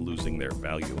seem to be losing their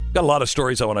value. Got a lot of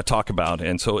stories I want to talk about,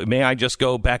 and so may I just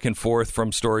go back and forth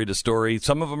from story to story?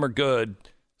 Some of them are good.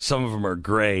 Some of them are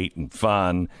great and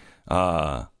fun.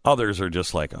 Others are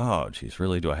just like, oh, geez,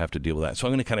 really, do I have to deal with that? So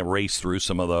I'm going to kind of race through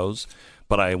some of those.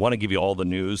 But I want to give you all the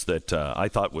news that I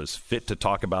thought was fit to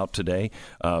talk about today.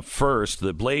 First,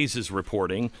 the Blaze is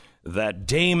reporting that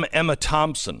Dame Emma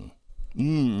Thompson.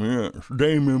 Yes,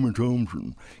 Dame Emma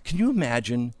Thompson. Can you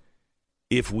imagine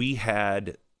if we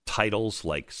had titles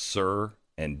like Sir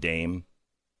and Dame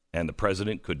and the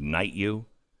president could knight you?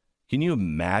 Can you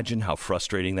imagine how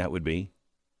frustrating that would be?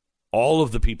 All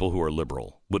of the people who are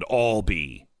liberal would all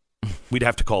be, we'd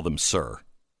have to call them Sir.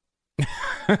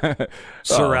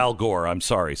 Sir Al Gore. I'm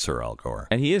sorry, Sir Al Gore.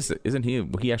 And he is, isn't he?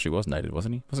 He actually was knighted,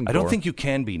 wasn't he? I don't think you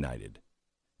can be knighted.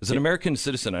 As an American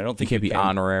citizen, I don't think you can be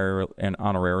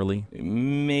honorarily.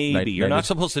 Maybe. You're not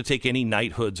supposed to take any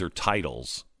knighthoods or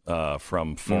titles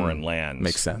from foreign lands.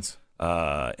 Makes sense.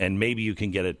 And maybe you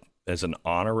can get it as an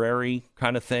honorary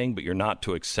kind of thing, but you're not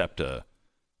to accept a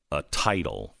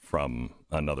title from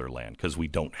another land because we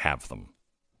don't have them.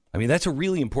 I mean, that's a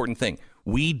really important thing.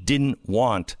 We didn't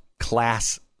want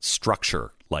class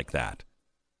structure like that.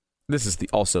 This is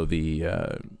also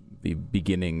the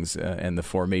beginnings and the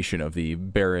formation of the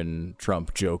Baron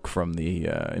Trump joke from the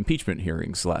impeachment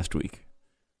hearings last week.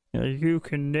 You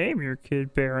can name your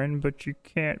kid Baron, but you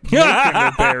can't make him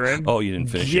a Baron. Oh, you didn't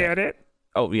finish Get it?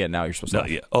 Oh, yeah, now you're supposed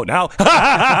to. Yeah. Oh, now?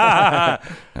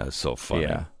 That's so funny.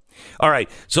 Yeah. All right,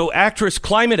 so actress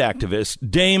climate activist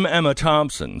Dame Emma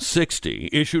Thompson, 60,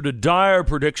 issued a dire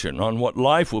prediction on what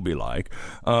life will be like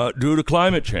due to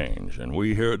climate change. And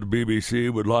we here at the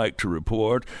BBC would like to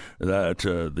report that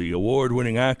the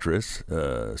award-winning actress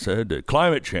said that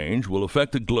climate change will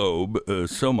affect the globe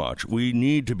so much we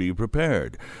need to be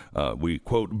prepared. We,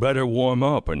 quote, better warm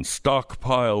up and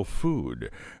stockpile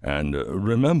food. And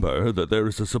remember that there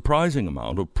is a surprising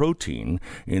amount of protein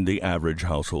in the average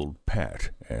household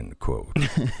pet. End quote.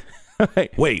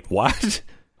 Wait, what?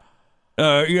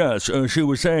 Yes, she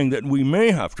was saying that we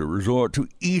may have to resort to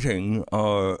eating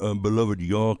our beloved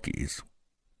Yorkies.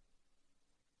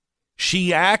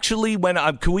 She actually went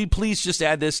on. Can we please just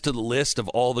add this to the list of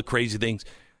all the crazy things?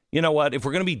 You know what? If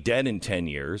we're going to be dead in 10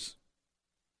 years,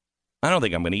 I don't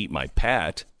think I'm going to eat my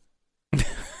pet.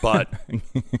 But,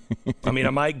 I mean, I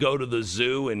might go to the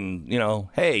zoo and,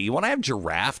 hey, you want to have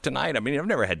giraffe tonight? I mean, I've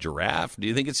never had giraffe. Do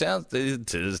you think does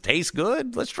it taste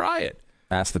good? Let's try it.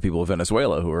 Ask the people of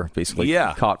Venezuela who are basically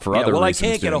caught for other reasons. Well, I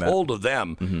can't get a hold of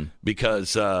them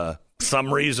because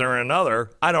some reason or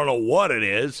another, I don't know what it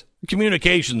is,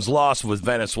 communication's lost with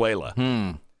Venezuela.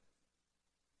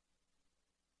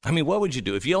 I mean, what would you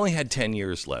do if you only had 10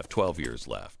 years left, 12 years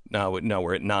left? No,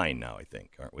 we're at 9 now, I think,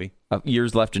 aren't we?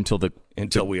 Years left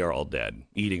until we are all dead,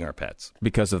 eating our pets.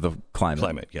 Because of the climate.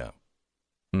 Climate, yeah.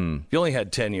 If you only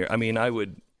had 10 years, I mean, I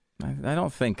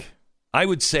don't think... I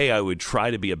would say I would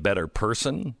try to be a better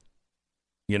person,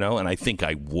 and I think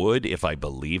I would if I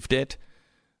believed it.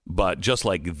 But just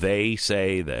like they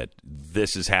say that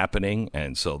this is happening,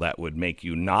 and so that would make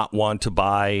you not want to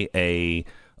buy a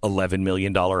 $11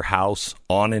 million house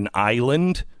on an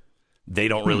island, they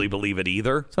don't really believe it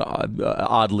either. It's an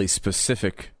oddly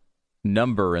specific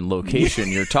number and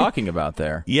location you're talking about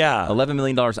there. Yeah. $11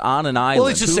 million on an island. Well,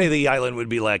 let's just say the island would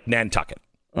be like Nantucket.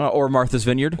 Or Martha's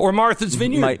Vineyard.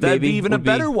 That'd be even a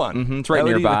better one. Mm-hmm, it's right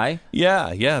nearby.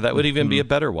 That would even be a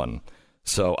better one.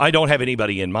 So I don't have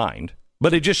anybody in mind,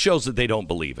 but it just shows that they don't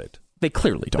believe it. They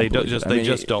clearly don't believe it. They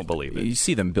just don't believe it. You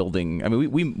see them building. I mean,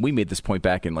 we made this point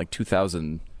back in like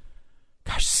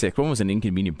 2006. When was An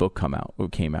Inconvenient Book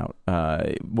came out?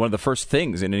 One of the first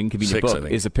things in An Inconvenient Book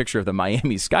is a picture of the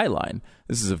Miami skyline.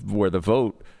 This is where the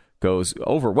vote goes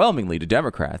overwhelmingly to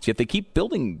Democrats, yet they keep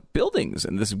building buildings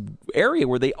in this area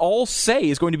where they all say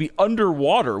is going to be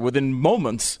underwater within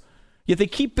moments. Yet they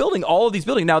keep building all of these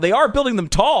buildings. Now, they are building them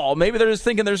tall. Maybe they're just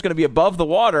thinking there's going to be above the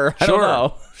water. I don't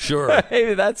know. Sure.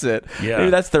 Maybe that's it. Yeah.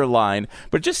 Maybe that's their line.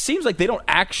 But it just seems like they don't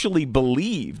actually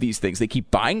believe these things. They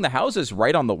keep buying the houses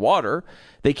right on the water.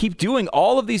 They keep doing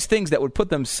all of these things that would put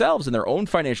themselves and their own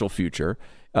financial future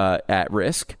at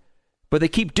risk. But they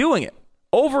keep doing it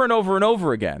over and over and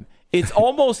over again. It's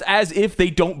almost as if they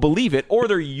don't believe it, or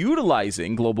they're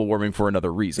utilizing global warming for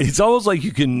another reason. It's almost like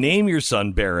you can name your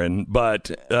son Barron, but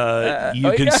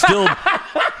you can still...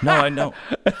 No, I know.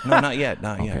 No, not yet.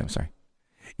 Not yet. I'm sorry.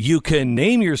 You can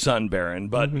name your son Barron,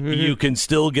 but you can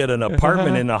still get an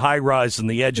apartment in a high-rise on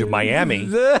the edge of Miami.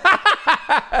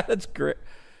 That's great.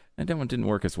 That one didn't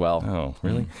work as well. Oh,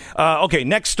 really? Okay,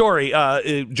 next story.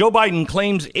 Joe Biden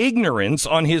claims ignorance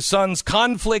on his son's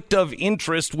conflict of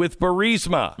interest with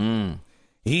Burisma.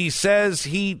 He says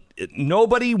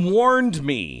nobody warned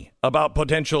me about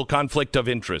potential conflict of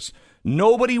interest.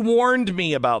 Nobody warned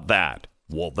me about that.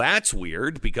 Well, that's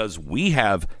weird because we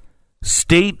have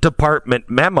State Department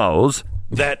memos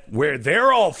where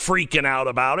they're all freaking out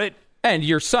about it. And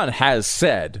your son has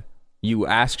said you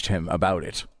asked him about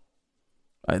it.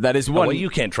 That is one. Well, you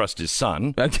can't trust his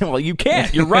son. Well, you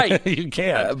can't. You're right. You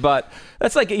can't. But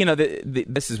that's like,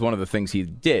 this is one of the things he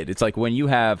did. It's like when you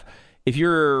have, if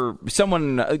you're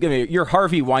someone, you're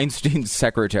Harvey Weinstein's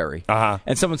secretary,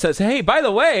 and someone says, hey, by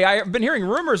the way, I've been hearing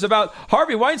rumors about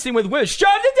Harvey Weinstein with Wish.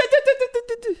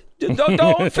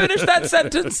 Don't finish that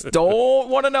sentence. Don't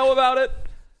want to know about it.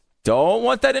 Don't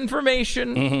want that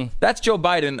information. That's Joe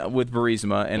Biden with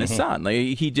Burisma and his son.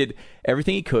 Like, he did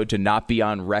everything he could to not be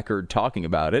on record talking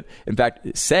about it. In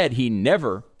fact, said he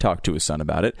never talked to his son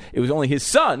about it. It was only his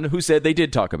son who said they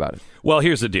did talk about it. Well,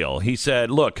 here's the deal. He said,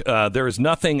 look, there is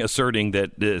nothing asserting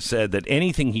that said that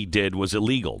anything he did was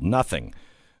illegal. Nothing.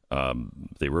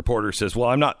 The reporter says, well,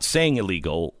 I'm not saying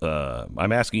illegal.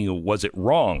 I'm asking you, was it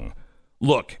wrong?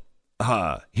 Look,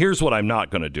 here's what I'm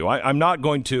not going to do. I'm not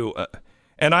going to...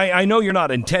 And I know you're not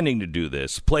intending to do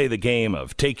this. Play the game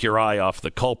of take your eye off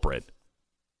the culprit.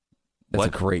 That's a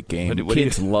great game.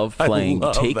 Kids love playing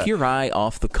Take Your Eye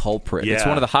Off the Culprit. Yeah. It's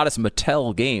one of the hottest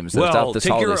Mattel games that's out this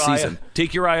holiday season.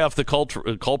 Take Your Eye Off the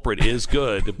Culprit is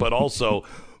good, but also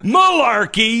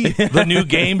Malarkey, the new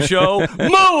game show.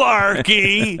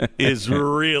 Malarkey is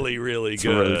really, really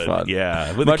good. It's really fun.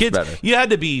 Yeah. But Much the kids, better. You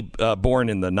had to be born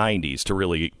in the 90s to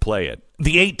really play it.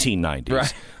 The 1890s.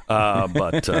 Right.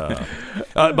 But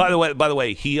by the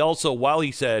way, he also, while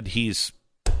he said he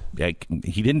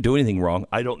didn't do anything wrong,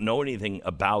 I don't know anything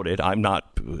about it. I'm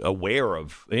not aware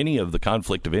of any of the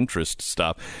conflict of interest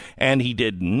stuff, and he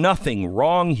did nothing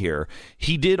wrong here.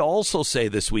 He did also say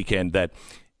this weekend that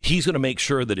he's going to make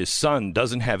sure that his son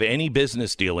doesn't have any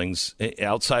business dealings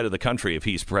outside of the country if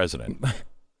he's president.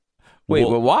 Wait,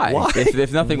 well, why?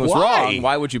 If nothing was wrong,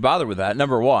 why would you bother with that?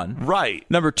 Number one. Right.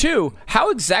 Number two, how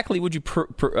exactly would you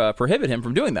prohibit him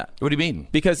from doing that? What do you mean?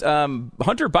 Because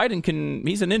Hunter Biden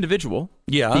he's an individual.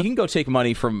 Yeah. He can go take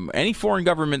money from any foreign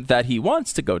government that he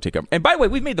wants to go take. And by the way,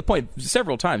 we've made the point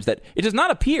several times that it does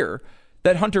not appear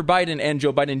that Hunter Biden and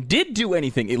Joe Biden did do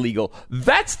anything illegal.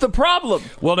 That's the problem.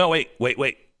 Well, no, wait.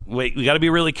 wait, we got to be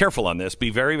really careful on this. Be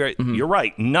very, very, you're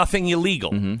right. Nothing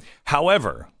illegal.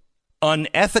 However,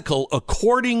 unethical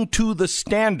according to the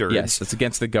standards. Yes, it's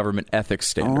against the government ethics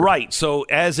standard. Right. So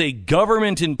as a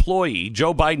government employee,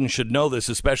 Joe Biden should know this,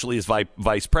 especially as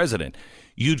vice president.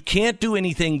 You can't do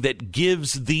anything that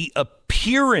gives the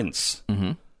appearance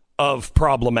of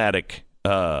problematic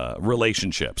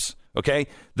relationships. Okay?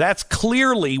 That's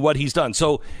clearly what he's done.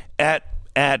 So at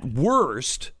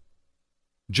worst,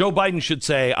 Joe Biden should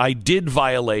say, I did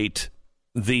violate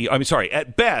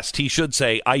at best, he should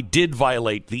say, I did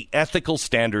violate the ethical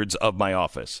standards of my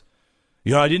office.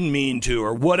 I didn't mean to,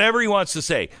 or whatever he wants to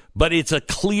say. But it's a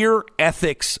clear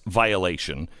ethics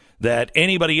violation that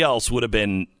anybody else would have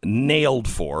been nailed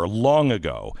for long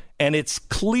ago. And it's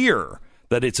clear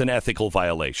that it's an ethical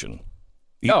violation.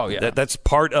 Oh, yeah. That's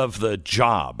part of the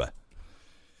job.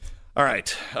 All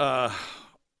right. Let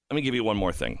me give you one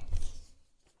more thing.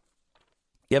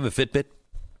 You have a Fitbit?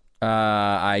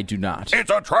 I do not. It's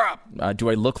a trap. Do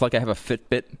I look like I have a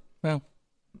Fitbit? Well,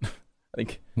 I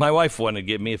think my wife wanted to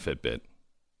give me a Fitbit.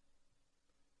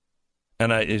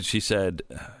 And she said,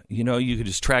 you could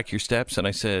just track your steps. And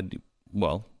I said,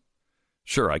 well,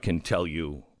 sure, I can tell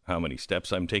you how many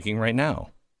steps I'm taking right now.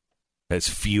 As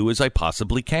few as I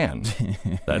possibly can.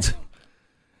 That's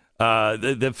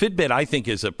the Fitbit, I think,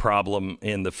 is a problem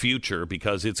in the future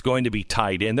because it's going to be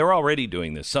tied in. They're already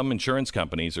doing this. Some insurance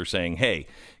companies are saying, hey,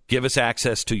 give us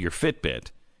access to your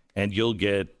Fitbit and you'll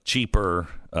get cheaper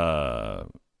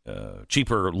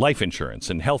life insurance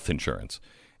and health insurance.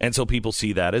 And so people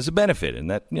see that as a benefit, and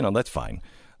that, that's fine.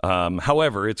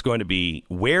 However, it's going to be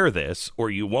wear this or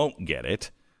you won't get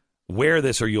it. Wear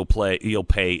this or you'll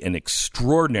pay an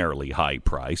extraordinarily high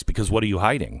price because what are you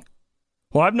hiding?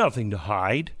 Well, I have nothing to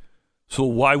hide. So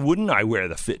why wouldn't I wear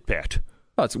the Fitbit?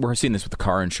 Well, we're seeing this with the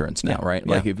car insurance now, right?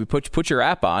 Yeah. Like if you put your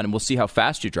app on and we'll see how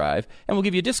fast you drive and we'll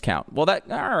give you a discount. Well,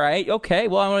 all right, okay.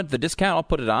 Well, I want the discount. I'll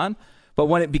put it on. But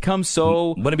when it becomes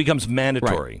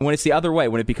mandatory, right, when it's the other way,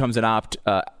 when it becomes an opt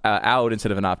out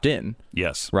instead of an opt in,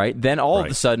 yes, right, then all of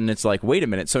a sudden it's like, wait a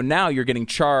minute, so now you're getting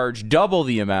charged double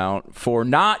the amount for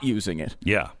not using it.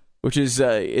 Yeah, which is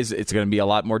it's going to be a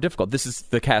lot more difficult. This is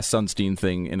the Cass Sunstein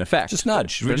thing in effect. Just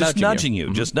nudge, we're just nudging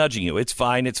you, just nudging you. It's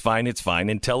fine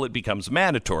until it becomes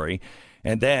mandatory,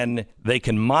 and then they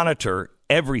can monitor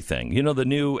everything. The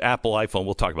new Apple iPhone.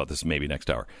 We'll talk about this maybe next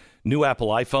hour. New Apple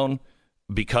iPhone.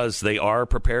 Because they are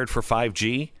prepared for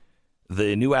 5G,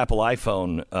 the new Apple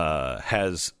iPhone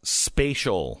has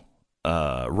spatial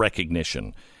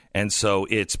recognition. And so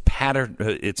it's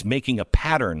making a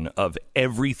pattern of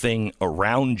everything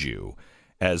around you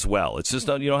as well. It's just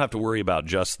you don't have to worry about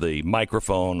just the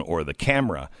microphone or the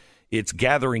camera. It's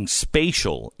gathering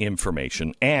spatial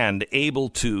information and able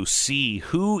to see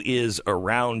who is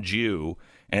around you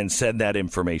and send that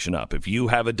information up. If you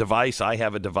have a device, I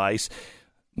have a device.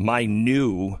 My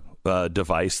new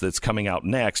device that's coming out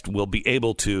next will be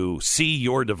able to see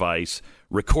your device,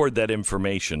 record that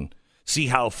information, see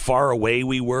how far away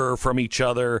we were from each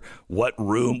other, what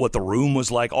the room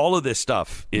was like. All of this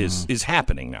stuff is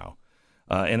happening now,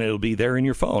 and it'll be there in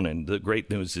your phone. And the great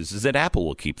news is that Apple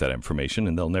will keep that information,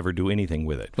 and they'll never do anything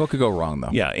with it. What could go wrong,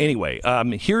 though? Yeah. Anyway,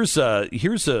 here's a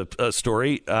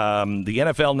story. The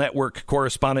NFL Network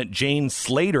correspondent Jane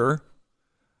Slater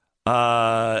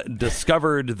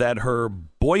discovered that her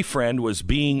boyfriend was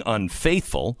being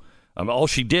unfaithful. All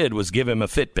she did was give him a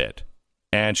Fitbit,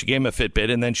 and she gave him a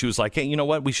Fitbit, and then she was like, "Hey, you know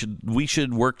what? We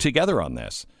should work together on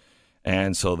this."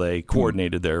 And so they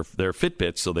coordinated their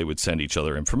Fitbits so they would send each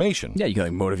other information. Yeah, you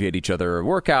can motivate each other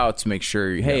workouts, make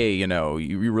sure, hey,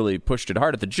 you really pushed it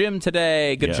hard at the gym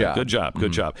today. Good job.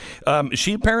 Good job.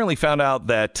 She apparently found out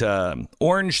that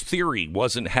Orange Theory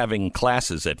wasn't having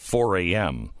classes at 4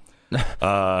 a.m.,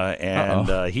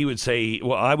 and he would say,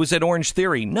 well, I was at Orange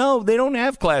Theory. No, they don't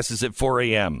have classes at 4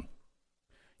 a.m.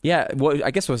 Yeah, well,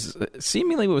 I guess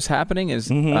seemingly what was happening is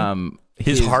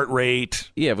his heart rate,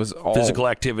 it was all physical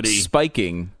activity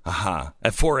spiking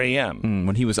at 4 a.m.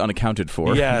 When he was unaccounted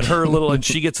for. Yeah, and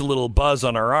she gets a little buzz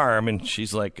on her arm, and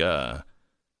she's like,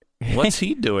 what's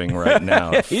he doing right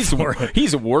now? He's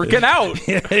working out.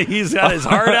 He's got his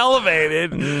heart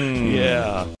elevated.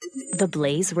 Yeah. The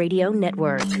Blaze Radio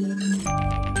Network.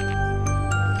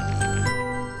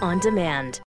 On demand.